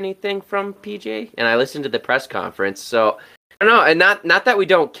that or anything from PJ, and I listened to the press conference, so I don't know. And not that we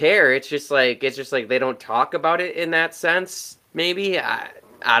don't care. It's just like they don't talk about it in that sense. Maybe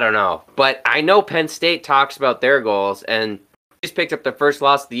I don't know, but I know Penn State talks about their goals, and just picked up their first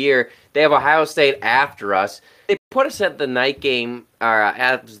loss of the year. They have Ohio State after us. They put us at the night game,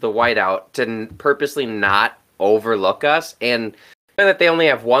 as the whiteout, to purposely not overlook us, and that they only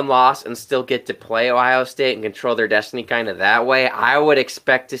have one loss and still get to play Ohio State and control their destiny kind of that way. I would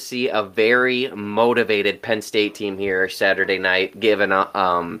expect to see a very motivated Penn State team here Saturday night, given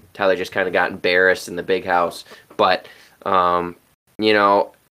Tyler just kind of got embarrassed in the big house. But they're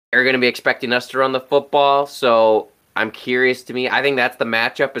going to be expecting us to run the football, so I'm curious to me. I think that's the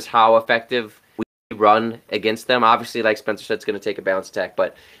matchup, is how effective we run against them. Obviously, like Spencer said, it's going to take a bounce attack,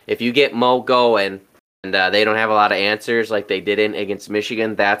 but if you get Mo going and they don't have a lot of answers like they didn't against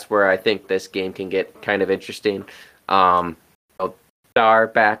Michigan, that's where I think this game can get kind of interesting. Star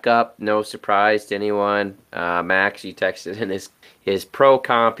back up, no surprise to anyone. Max, you texted in his pro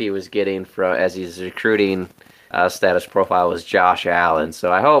comp he was getting as he's recruiting status profile was Josh Allen.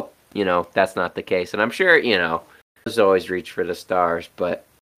 So I hope, that's not the case. And I'm sure, there's always reach for the stars, but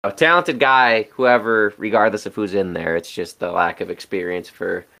a talented guy, whoever, regardless of who's in there, it's just the lack of experience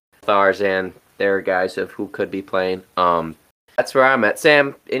for stars and their guys of who could be playing. That's where I'm at.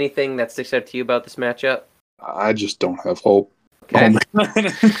 Sam, anything that sticks out to you about this matchup? I just don't have hope. Okay.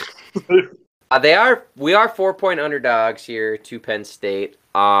 We are 4-point underdogs here to Penn State.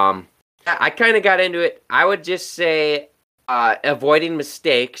 I kind of got into it. I would just say avoiding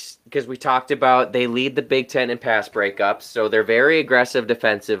mistakes, because we talked about they lead the Big Ten in pass breakups, so they're very aggressive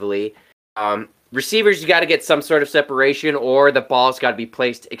defensively. Receivers, you got to get some sort of separation, or the ball's got to be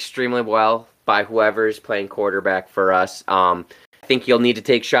placed extremely well by whoever's playing quarterback for us. I think you'll need to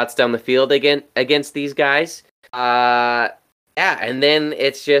take shots down the field against these guys. And then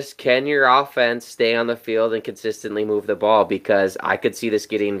it's just, can your offense stay on the field and consistently move the ball? Because I could see this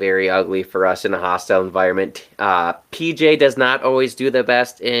getting very ugly for us in a hostile environment. PJ does not always do the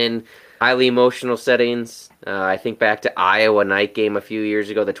best in highly emotional settings. I think back to Iowa night game a few years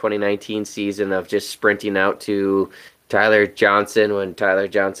ago, the 2019 season, of just sprinting out to Tyler Johnson when Tyler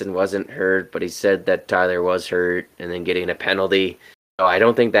Johnson wasn't hurt, but he said that Tyler was hurt, and then getting a penalty. So I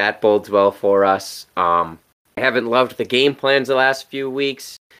don't think that bodes well for us. I haven't loved the game plans the last few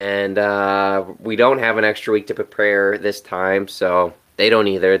weeks, and we don't have an extra week to prepare this time, so they don't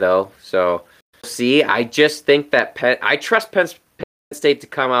either, though. So, see, I just think that I trust Penn State to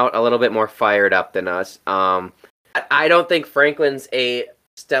come out a little bit more fired up than us. I don't think Franklin's a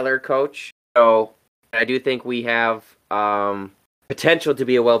stellar coach, so I do think we have potential to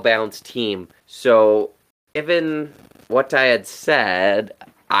be a well-balanced team. So, given what I had said,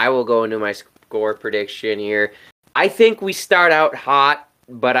 I will go into my score prediction here. I think we start out hot,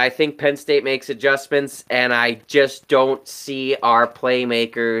 but I think Penn State makes adjustments, and I just don't see our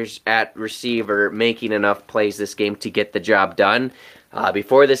playmakers at receiver making enough plays this game to get the job done.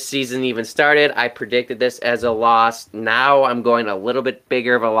 Before this season even started, I predicted this as a loss. Now I'm going a little bit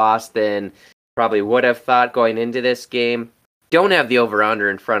bigger of a loss than probably would have thought going into this game. Don't have the over-under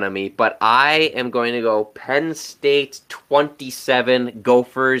in front of me, but I am going to go Penn State 27,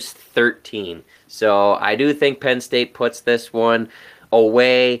 Gophers 13. So I do think Penn State puts this one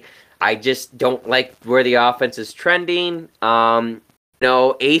away. I just don't like where the offense is trending. Athan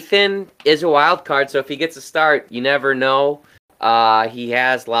is a wild card, so if he gets a start, you never know. He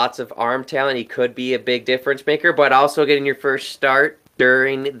has lots of arm talent. He could be a big difference maker, but also getting your first start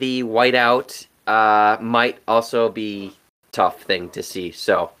during the whiteout might also be tough thing to see.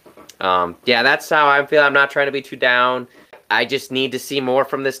 So, that's how I'm feeling. I'm not trying to be too down. I just need to see more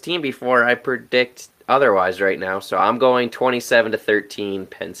from this team before I predict otherwise right now. So I'm going 27-13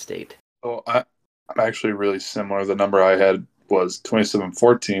 Penn State. Oh, I'm actually really similar. The number I had was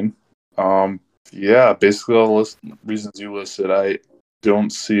 27-14. Basically all the reasons you listed. I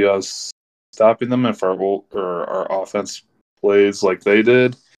don't see us stopping them if our offense plays like they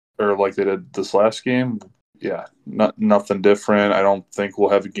did or like they did this last game. Yeah, nothing different. I don't think we'll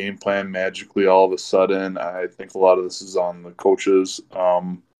have a game plan magically all of a sudden. I think a lot of this is on the coaches.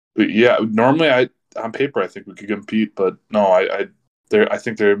 But yeah, normally on paper I think we could compete, but no, I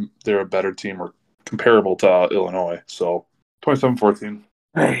think they're a better team or comparable to Illinois. So 27-14.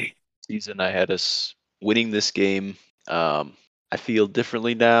 Hey. Season I had us winning this game. I feel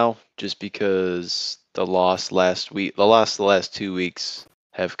differently now just because the loss the last 2 weeks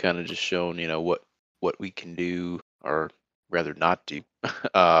have kind of just shown, what we can do or rather not do.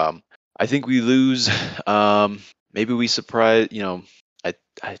 I think we lose. Maybe we surprise,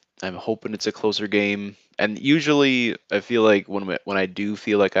 I'm hoping it's a closer game. And usually I feel like when I do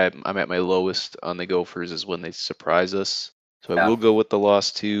feel like I'm at my lowest on the Gophers is when they surprise us. So I will go with the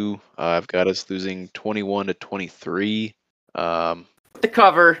loss too. I've got us losing 21-23. The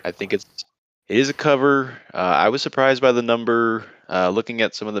cover. I think it is a cover. I was surprised by the number. Looking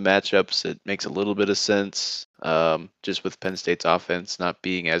at some of the matchups, it makes a little bit of sense. Just with Penn State's offense not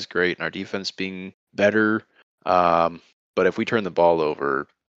being as great and our defense being better. But if we turn the ball over,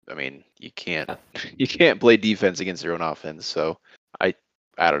 I mean, you can't play defense against your own offense. So I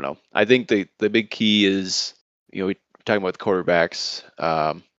don't know. I think the big key is, we're talking about the quarterbacks.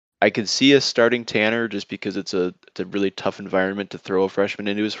 I could see us starting Tanner just because it's a really tough environment to throw a freshman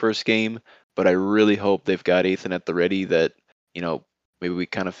into his first game. But I really hope they've got Athan at the ready that, maybe we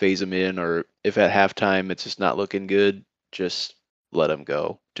kind of phase him in, or if at halftime it's just not looking good, just let him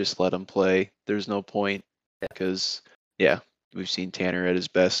go. Just let him play. There's no point because, we've seen Tanner at his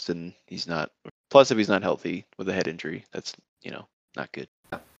best and he's not. Plus, if he's not healthy with a head injury, that's, not good.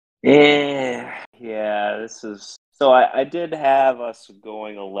 Yeah, this is. So I did have us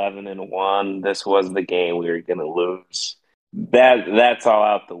going 11-1. This was the game we were going to lose. That's all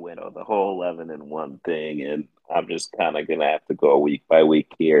out the window, the whole 11-1 thing, and I'm just kind of going to have to go week by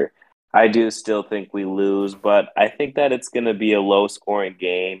week here. I do still think we lose, but I think that it's going to be a low-scoring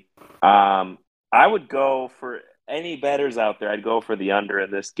game. I would go for any bettors out there. I'd go for the under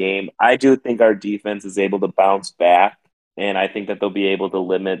in this game. I do think our defense is able to bounce back, and I think that they'll be able to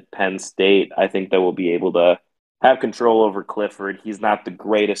limit Penn State. I think that we'll be able to have control over Clifford. He's not the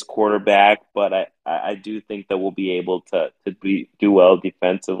greatest quarterback, but I do think that we'll be able to do well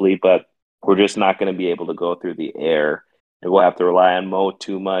defensively, but we're just not going to be able to go through the air. And we'll have to rely on Mo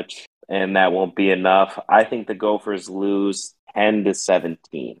too much, and that won't be enough. I think the Gophers lose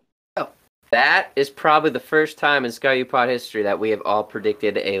 10-17. Oh, that is probably the first time in Sky U-Pod history that we have all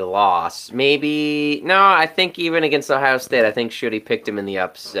predicted a loss. I think even against Ohio State, I think Shooty picked him in the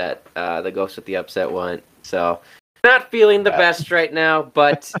upset. The Ghost with the upset went. So, not feeling the best right now,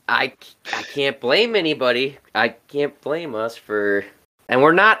 but I can't blame anybody. I can't blame us for... And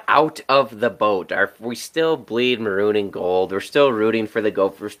we're not out of the boat. We still bleed maroon and gold. We're still rooting for the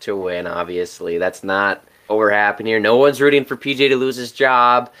Gophers to win, obviously. That's not what we're happening here. No one's rooting for PJ to lose his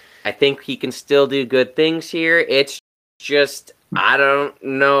job. I think he can still do good things here. It's just, I don't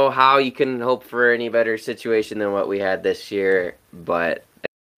know how you can hope for any better situation than what we had this year, but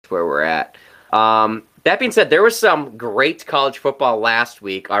that's where we're at. That being said, there was some great college football last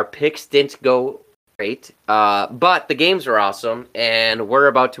week. Our picks didn't go great. But the games were awesome, and we're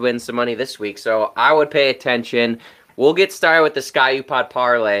about to win some money this week, so I would pay attention. We'll get started with the Sky U Pod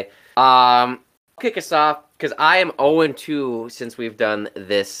Parlay. I'll kick us off because I am 0-2 since we've done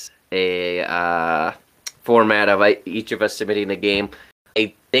this format of each of us submitting a game.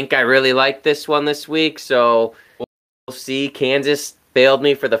 I think I really like this one this week, so we'll see. Kansas failed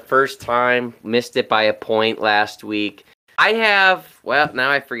me for the first time, missed it by a point last week. Now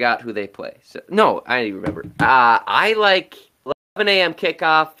I forgot who they play. So no, I don't remember. I like 11 a.m.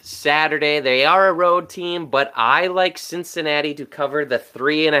 kickoff Saturday. They are a road team, but I like Cincinnati to cover the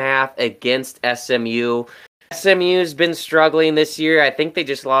 3.5 against SMU. SMU's been struggling this year. I think they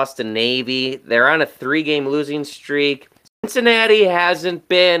just lost to Navy. They're on a 3-game losing streak. Cincinnati hasn't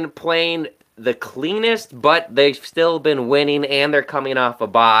been playing the cleanest, but they've still been winning, and they're coming off a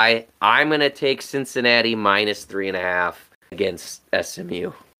bye. I'm going to take Cincinnati minus 3.5 against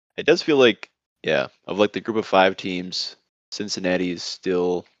SMU. It does feel like, of like the group of 5 teams, Cincinnati is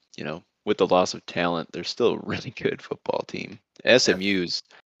still, with the loss of talent, they're still a really good football team. SMU's,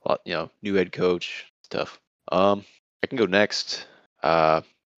 new head coach, stuff. I can go next. I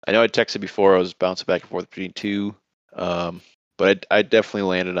know I texted before, I was bouncing back and forth between 2, but I definitely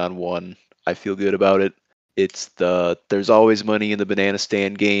landed on one. I feel good about it. It's there's always money in the banana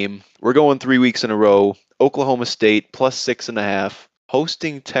stand game. We're going 3 weeks in a row. Oklahoma State plus 6.5,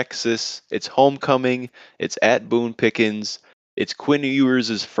 hosting Texas. It's homecoming. It's at Boone Pickens. It's Quinn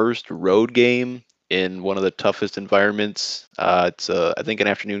Ewers' first road game in one of the toughest environments. It's I think an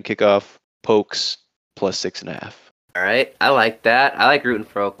afternoon kickoff. Pokes plus 6.5. All right, I like that. I like rooting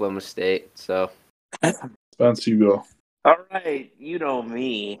for Oklahoma State. So, Spence, you go. All right, you know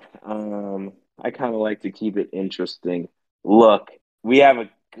me. I kind of like to keep it interesting. Look, we have a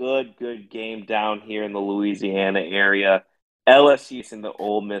good game down here in the Louisiana area. LSU's in the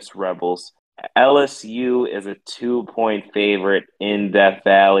Ole Miss Rebels. LSU is a 2-point favorite in Death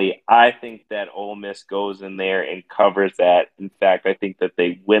Valley. I think that Ole Miss goes in there and covers that. In fact, I think that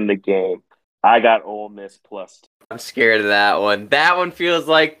they win the game. I got Ole Miss plus 2. I'm scared of that one. That one feels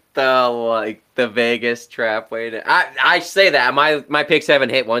like the Vegas trap way to. I say that my picks haven't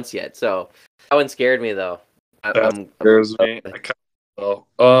hit once yet, so that one scared me though. That scares me. So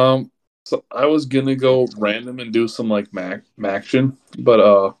I was gonna go random and do some like Maction, but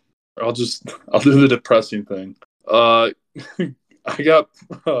I'll do the depressing thing. I got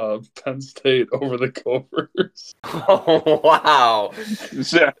Penn State over the Gophers. Oh wow!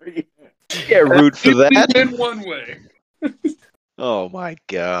 Sorry. Can't root for that. In one way. Oh my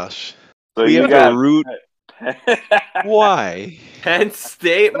gosh. So We you have got to root. Why? Penn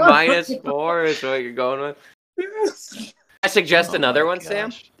State minus 4 is what you're going with. Yes. I suggest another my one, Sam,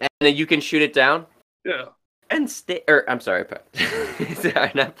 gosh. and then you can shoot it down. Yeah. Penn State, I'm sorry,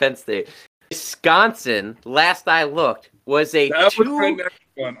 sorry, not Penn State. Wisconsin, last I looked, was a That was my 2 next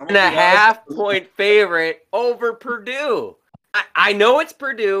one. I'm and a gonna be half honest. point favorite over Purdue. I know it's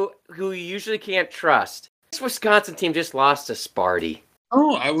Purdue, who you usually can't trust. This Wisconsin team just lost to Sparty.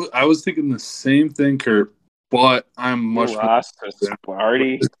 Oh, I was thinking the same thing, Kurt, but I'm much You lost to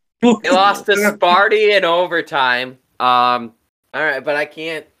Sparty. They lost to Sparty in overtime. All right, but I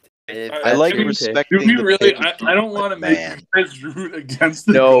can't. I like Do respecting. we the really? pick. I don't want to make Man. you guys root against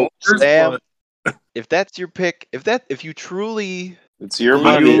the No, Gophers, Sam. but If that's your pick, if you truly, It's your I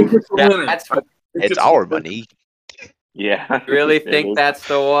money. mean, it's a winner. That's it's our money. Yeah. really It think is. that's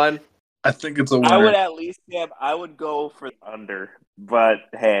the one. I think it's a winner. I would at least I would go for the under. But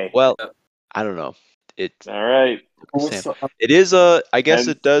hey. Well, I don't know. It's All right. Sam. It is a. I guess And-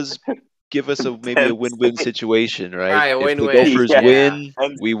 it does give us maybe a win-win situation, right? Right, if the win-win. Gophers Yeah. win,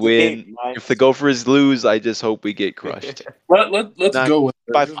 And we win. nice. If the Gophers lose, I just hope we get crushed. Let's Not go with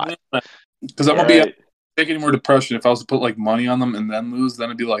by it. 5. Because I'm All gonna be right. take any more depression if I was to put like money on them and then lose. Then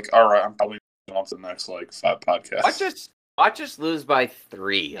it'd be like, all right, I'm probably going to the next like 5 podcasts. Watch us lose by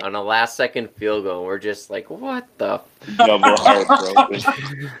 3 on a last-second field goal. We're just like, what the? Double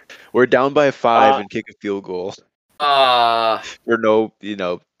heartbroken. We're down by 5 Uh, and kick a field goal. For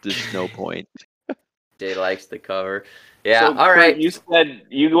For there's no point. Jay likes the cover. Yeah. So, all right. Kurt, you said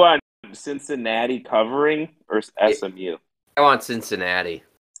you go on Cincinnati covering or SMU? I want Cincinnati.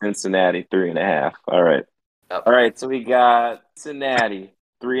 Cincinnati 3.5. All right. Yep. All right. So we got Cincinnati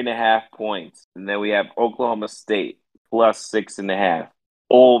 3.5 points, and then we have Oklahoma State plus 6.5.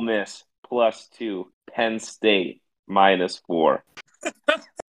 Ole Miss plus 2. Penn State minus 4.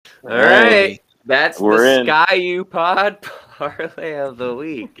 All right. That's We're the in. Sky U Pod parlay of the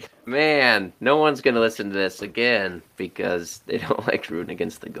week. Man, no one's going to listen to this again because they don't like rooting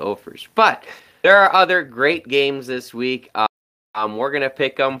against the Gophers. But there are other great games this week. We're going to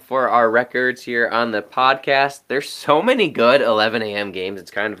pick them for our records here on the podcast. There's so many good 11 a.m. games.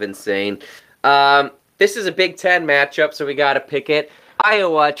 It's kind of insane. This is a Big Ten matchup, so we got to pick it.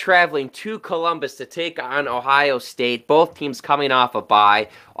 Iowa traveling to Columbus to take on Ohio State. Both teams coming off a bye.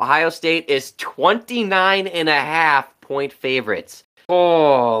 Ohio State is 29.5-point favorites.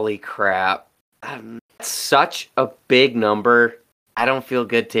 Holy crap. That's such a big number. I don't feel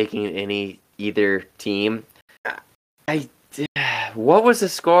good taking either team. What was the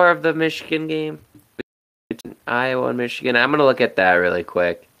score of the Michigan game? Between Iowa and Michigan. I'm going to look at that really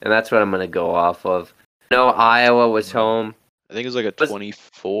quick, and that's what I'm going to go off of. No, Iowa was home. I think it was like a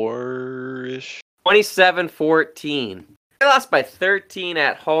 24-ish. 27-14. They lost by 13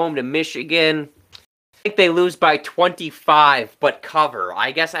 at home to Michigan. I think they lose by 25, but cover.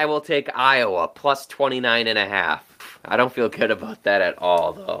 I guess I will take Iowa plus 29.5. I don't feel good about that at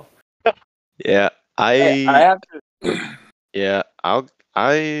all, though. Yeah, I have to. Yeah, I'll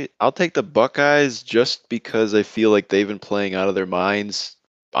take the Buckeyes just because I feel like they've been playing out of their minds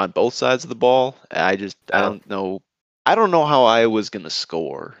on both sides of the ball. I don't know. I don't know how Iowa's gonna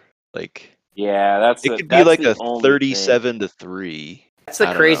score. Like, yeah, it could be like a 37-3. That's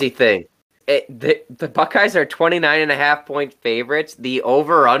the crazy thing. The Buckeyes are 29.5-point favorites. The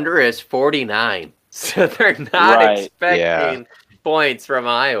over/under is 49, so they're not expecting points from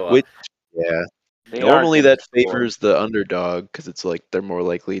Iowa. Normally that favors the underdog because it's like they're more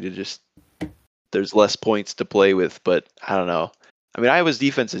likely to just there's less points to play with. But I don't know. I mean, Iowa's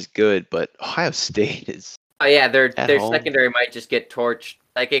defense is good, but Ohio State is. Oh yeah, their secondary might just get torched.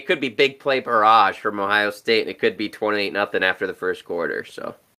 Like it could be big play barrage from Ohio State, and it could be 28-0 after the first quarter.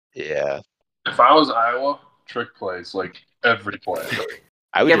 So yeah, if I was Iowa, trick plays like every play.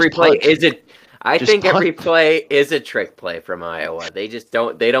 Every play is a trick play from Iowa. They just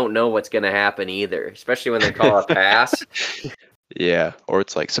don't know what's going to happen either, especially when they call a pass. Yeah, or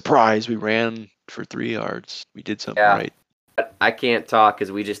it's like surprise, we ran for 3 yards. We did something right. I can't talk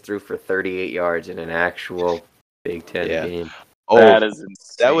because we just threw for 38 yards in an actual Big Ten game. Oh, that is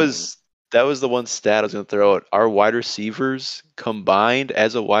insane. That was the one stat I was going to throw out. Our wide receivers combined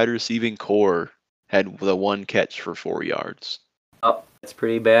as a wide receiving core had the one catch for 4 yards. Oh, that's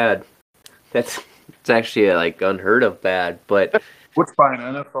pretty bad. It's actually like unheard of bad, but which by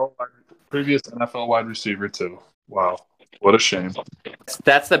an previous NFL wide receiver too. Wow, what a shame.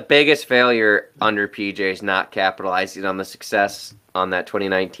 That's the biggest failure under PJ's not capitalizing on the success on that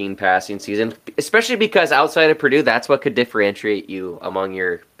 2019 passing season, especially because outside of Purdue, that's what could differentiate you among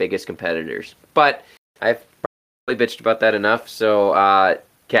your biggest competitors. But I've probably bitched about that enough. So,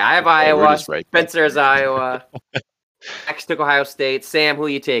 okay, I have Iowa. Spencer has Iowa. Next took Ohio State. Sam, who are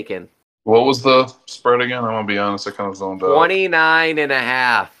you taking? What was the spread again? I'm going to be honest, I kind of zoned out.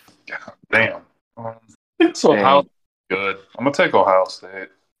 29.5. Damn. It's Ohio State good. I'm going to take Ohio State.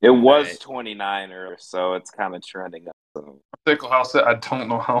 It was 29 earlier, so it's kind of trending up. So. I'll take Ohio State. I don't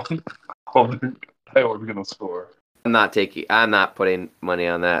know how they're going to score. I'm not putting money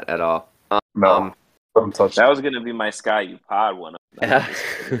on that at all. No. That was going to be my Sky U Pod one.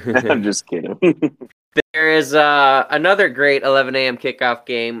 I'm just kidding. There is another great 11 a.m. kickoff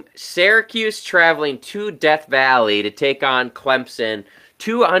game. Syracuse traveling to Death Valley to take on Clemson.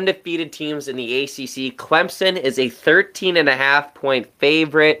 2 undefeated teams in the ACC. Clemson is a 13.5-point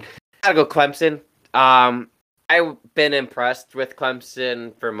favorite. Gotta go Clemson. I've been impressed with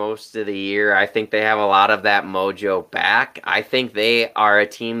Clemson for most of the year. I think they have a lot of that mojo back. I think they are a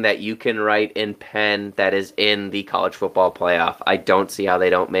team that you can write in pen that is in the college football playoff. I don't see how they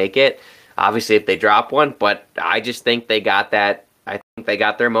don't make it. Obviously, if they drop one, but I just think they got that. I think they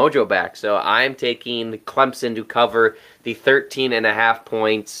got their mojo back. So I'm taking Clemson to cover the 13.5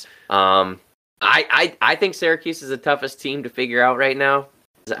 points. I think Syracuse is the toughest team to figure out right now.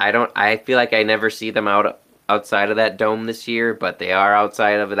 I feel like I never see them outside of that dome this year, but they are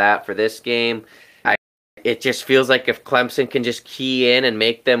outside of that for this game. It just feels like if Clemson can just key in and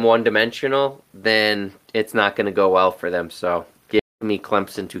make them one-dimensional, then it's not going to go well for them. So give me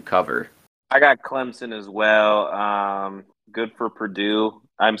Clemson to cover. I got Clemson as well. Good for Purdue.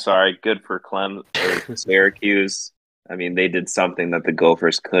 I'm sorry, good for Syracuse. I mean, they did something that the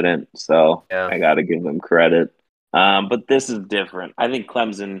Gophers couldn't, so I got to give them credit. But this is different. I think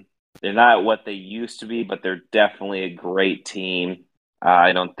Clemson, they're not what they used to be, but they're definitely a great team.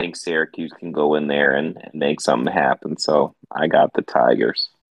 I don't think Syracuse can go in there and make something happen, so I got the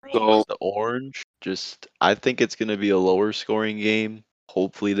Tigers. So the Orange, I think it's going to be a lower scoring game.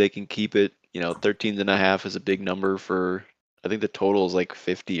 Hopefully they can keep it. 13.5 is a big number for, I think the total is like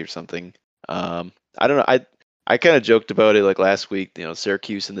 50 or something. I don't know. I kind of joked about it like last week,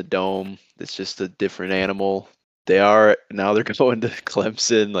 Syracuse in the dome. It's just a different animal. They are now. They're going to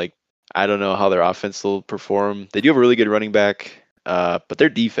Clemson. Like I don't know how their offense will perform. They do have a really good running back, but their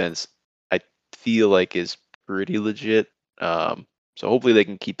defense, I feel like, is pretty legit. So hopefully they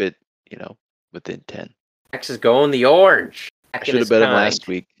can keep it, within 10. Texas going the orange. I should have bet him last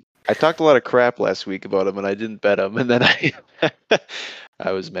week. I talked a lot of crap last week about him, and I didn't bet him, and then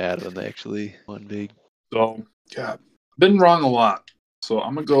I was mad when they actually won big. So yeah, been wrong a lot. So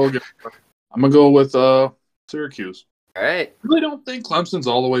I'm gonna go with Syracuse. All right. I really don't think Clemson's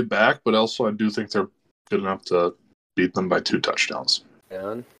all the way back, but also I do think they're good enough to beat them by 2 touchdowns.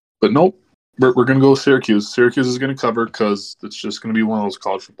 Done. But nope, we're going to go with Syracuse. Syracuse is going to cover because it's just going to be one of those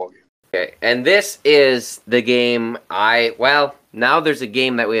college football games. Okay, and this is the game now there's a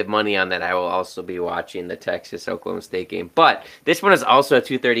game that we have money on that I will also be watching, the Texas-Oklahoma State game. But this one is also a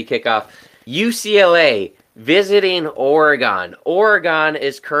 2:30 kickoff. UCLA visiting Oregon. Oregon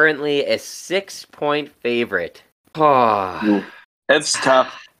is currently a 6-point favorite. Oh. It's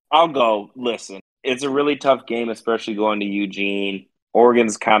tough. I'll go. Listen, it's a really tough game, especially going to Eugene.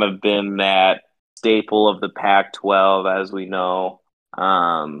 Oregon's kind of been that staple of the Pac-12, as we know.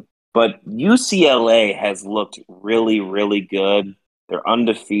 But UCLA has looked really, really good. They're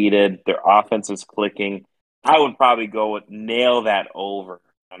undefeated. Their offense is clicking. I would probably nail that over,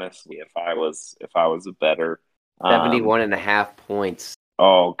 honestly, if I was a better. 71.5 points.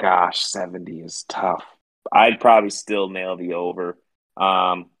 Oh gosh, 70 is tough. I'd probably still nail the over.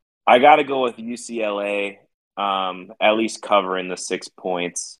 I got to go with UCLA, at least covering the 6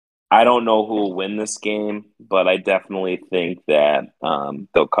 points. I don't know who will win this game, but I definitely think that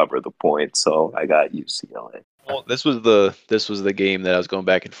they'll cover the points. So I got UCLA. Well, this was the game that I was going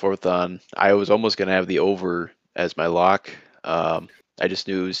back and forth on. I was almost going to have the over as my lock. I just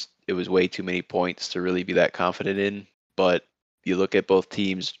knew it was way too many points to really be that confident in. But you look at both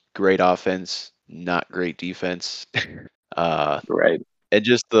teams, great offense, not great defense. Right. And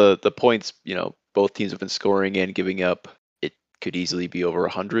just the points, both teams have been scoring and giving up. It could easily be over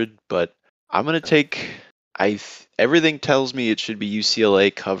 100, but I'm going to take everything tells me it should be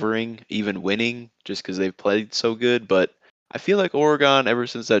UCLA covering, even winning, just because they've played so good. But I feel like Oregon, ever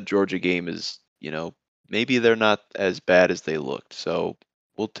since that Georgia game, is, maybe they're not as bad as they looked. So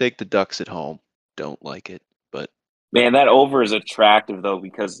we'll take the Ducks at home. Don't like it, but man, that over is attractive though,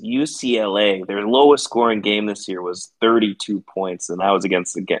 because UCLA, their lowest scoring game this year was 32 points, and that was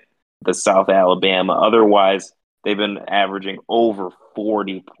against the South Alabama. Otherwise, they've been averaging over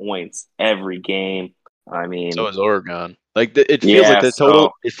 40 points every game. I mean, so is Oregon. Like it feels like the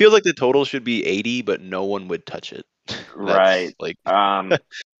total. It feels like the total should be 80, but no one would touch it. Right.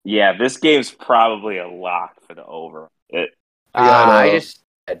 Yeah, this game's probably a lock for the over. I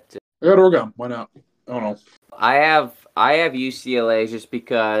got Oregon. Why not? I don't know. I have UCLA just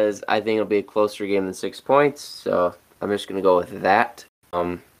because I think it'll be a closer game than 6 points. So I'm just gonna go with that.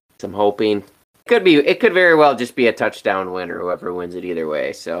 So I'm hoping it could very well just be a touchdown win or whoever wins it either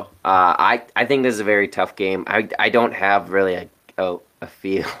way. So I think this is a very tough game. I don't have really a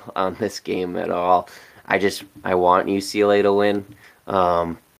feel on this game at all. I want UCLA to win.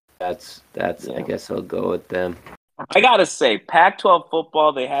 That's I guess I'll go with them. I gotta say, Pac-12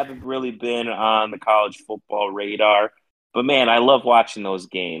 football, they haven't really been on the college football radar. But man, I love watching those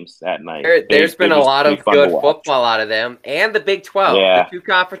games at night. There's been a lot of good football out of them, and the Big 12. Yeah. The 2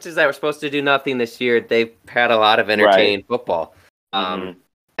 conferences that were supposed to do nothing this year, they've had a lot of entertaining football. Yeah.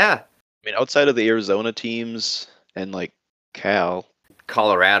 I mean, outside of the Arizona teams and like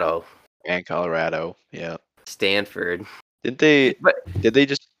Colorado, yeah, Stanford. Did they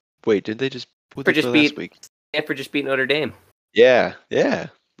just what did they last week? Stanford just beat Notre Dame. Yeah.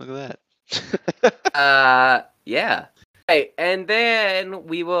 Look at that. Yeah. Hey, and then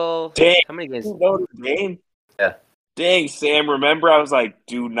we will. Dang, how many games? Notre Dame. Yeah. Dang, Sam. Remember, I was like,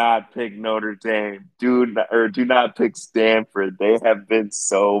 "Do not pick Notre Dame. Do not pick Stanford. They have been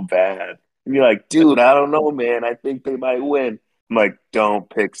so bad." And you're like, "Dude, I don't know, man. I think they might win." I'm like, "Don't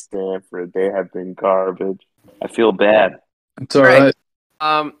pick Stanford. They have been garbage." I feel bad. It's all right.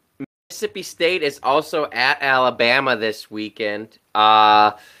 Mississippi State is also at Alabama this weekend.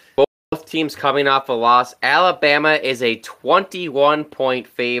 Both teams coming off a loss. Alabama is a 21-point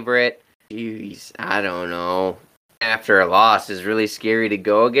favorite. Jeez, I don't know. After a loss is really scary to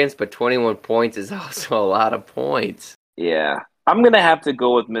go against, but 21 points is also a lot of points. Yeah. I'm going to have to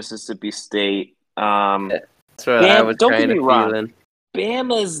go with Mississippi State. That's what I was don't kind get me of wrong. feeling.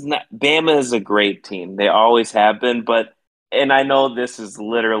 Bama is a great team. They always have been, and I know this is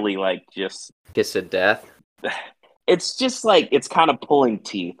literally like just kiss of death. It's just like it's kind of pulling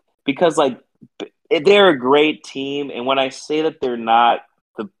teeth because like they're a great team, and when I say that they're not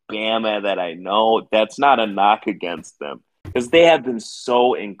the Bama that I know. That's not a knock against them because they have been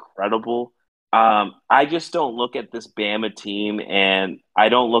so incredible. I just don't look at this Bama team and I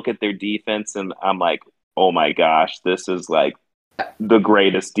don't look at their defense and I'm like, oh my gosh, this is like the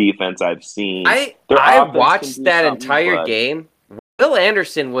greatest defense I've seen. I Their I offense can watched do that something, entire but- game. Will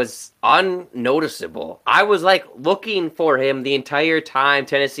Anderson was unnoticeable. I was like looking for him the entire time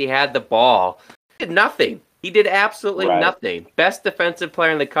Tennessee had the ball. He did nothing. He did absolutely Right. nothing. Best defensive player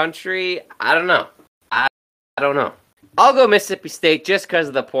in the country? I don't know. I don't know. I'll go Mississippi State just because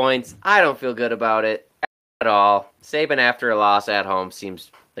of the points. I don't feel good about it at all. Saban after a loss at home seems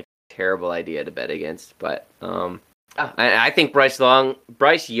like a terrible idea to bet against. But I think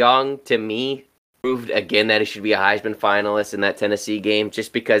Bryce Young, to me, proved again that he should be a Heisman finalist in that Tennessee game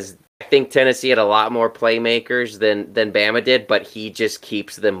just because I think Tennessee had a lot more playmakers than Bama did, but he just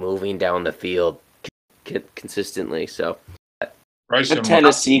keeps them moving down the field consistently. So Bryce The Young-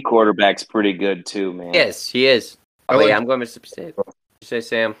 Tennessee quarterback's pretty good too, man. yes, he is. I Oh like- yeah, I'm going Mississippi State. What you say,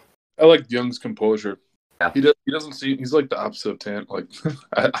 Sam? I like Young's composure. Yeah. He doesn't seem, he's like the opposite of Tanner. Like,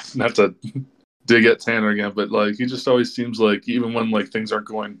 not to dig at Tanner again, but like he just always seems like even when like things aren't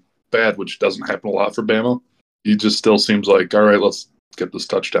going bad, which doesn't happen a lot for Bama, he just still seems like, all right, let's get this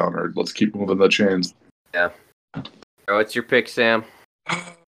touchdown or let's keep moving the chains. Oh, what's your pick, Sam?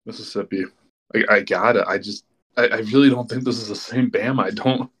 Mississippi. I got it. I really don't think this is the same Bama. I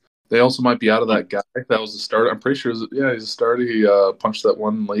don't. They also might be out of that guy. That was the starter. I'm pretty sure. He's a starter. He punched that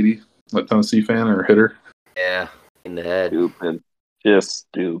one lady, that Tennessee fan, or hit her. Yeah, in the head. Stupid. Just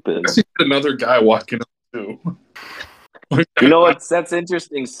stupid. I see another guy walking up too. You know what's that's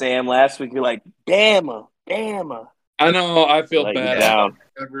interesting, Sam? Last week you're like, Bama. I know. I feel Let you bad. down.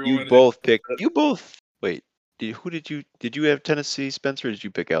 Everyone. You both picked. You both. Wait. Did you have Tennessee, Spencer? Or did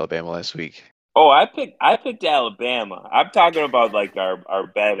you pick Alabama last week? Oh, I picked Alabama. I'm talking about like our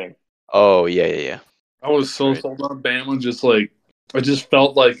betting. Oh yeah. I was so Right. sold on Bama. Just like I just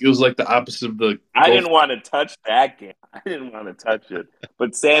felt like it was like the opposite of the. I didn't want to touch that game. I didn't want to touch it.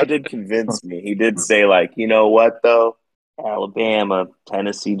 But Sam did convince me. He did say, like, you know what, though? Alabama,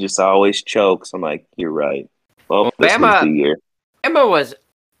 Tennessee just always chokes. I'm like, you're right. Well, this Bama- was the year. Bama was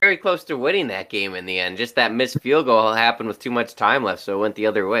very close to winning that game in the end. Just that missed field goal happened with too much time left, so it went the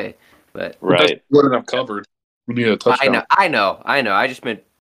other way. But Right. Good enough covered. We need a touchdown. I know. I just meant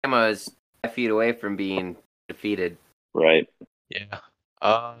Bama is 5 feet away from being defeated. Right. Yeah.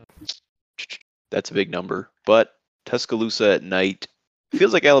 That's a big number. But Tuscaloosa at night.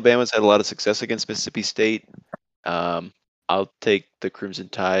 Feels like Alabama's had a lot of success against Mississippi State. I'll take the Crimson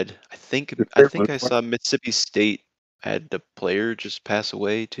Tide. I think I saw Mississippi State had the player just pass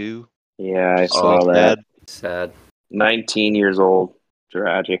away too. Yeah, I So saw that. sad. Sad. 19 years old.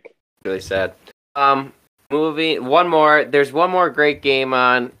 Tragic. Really sad. Moving one more. There's one more great game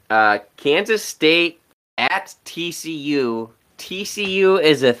on. Kansas State at TCU. TCU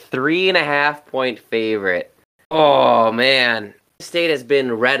is a 3.5 point favorite. Oh man, State has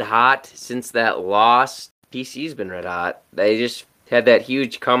been red hot since that loss. TCU's been red hot. They just had that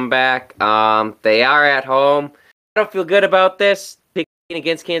huge comeback. They are at home. I don't feel good about this picking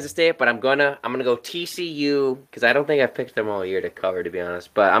against Kansas State, but I'm gonna go TCU because I don't think I've picked them all year to cover, to be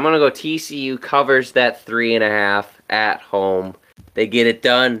honest. But I'm gonna go TCU covers that 3.5 at home. They get it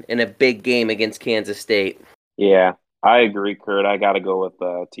done in a big game against Kansas State. Yeah, I agree, Kurt. I got to go with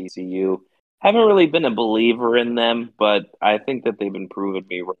TCU. Haven't really been a believer in them, but I think that they've been proving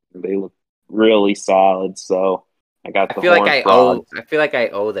me wrong. They look really solid, so I got the I feel Horned Frogs. I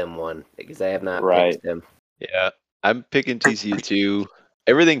owe them one because I have not Right. picked them. Yeah, I'm picking TCU too.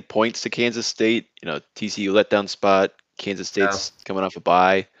 Everything points to Kansas State. TCU letdown spot. Kansas State's coming off a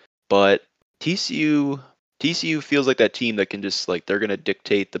bye, but TCU feels like that team that can just they're gonna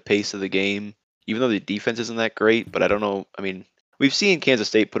dictate the pace of the game, even though the defense isn't that great. But I don't know. I mean, we've seen Kansas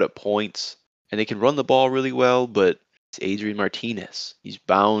State put up points and they can run the ball really well, but it's Adrian Martinez. He's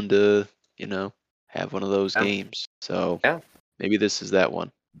bound to have one of those Yeah. games. So Yeah. maybe this is that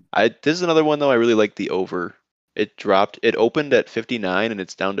one. This is another one though. I really like the over. It dropped. It opened at 59 and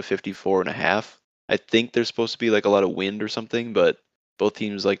it's down to 54.5. I think there's supposed to be a lot of wind or something, but both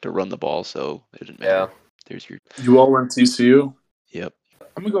teams like to run the ball, so it didn't matter. Yeah. There's your. You all went TCU. Yep.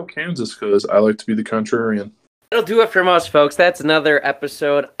 I'm gonna go Kansas because I like to be the contrarian. That'll do it from us, folks. That's another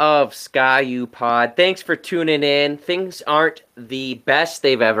episode of Sky U Pod. Thanks for tuning in. Things aren't the best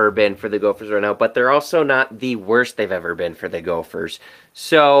they've ever been for the Gophers right now, but they're also not the worst they've ever been for the Gophers.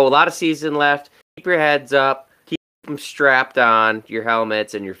 So a lot of season left. Keep your heads up. Keep them strapped on, your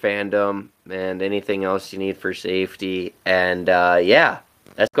helmets and your fandom and anything else you need for safety. And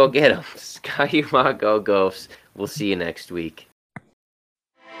let's go get them. Sky U Pod, go Gophs. We'll see you next week.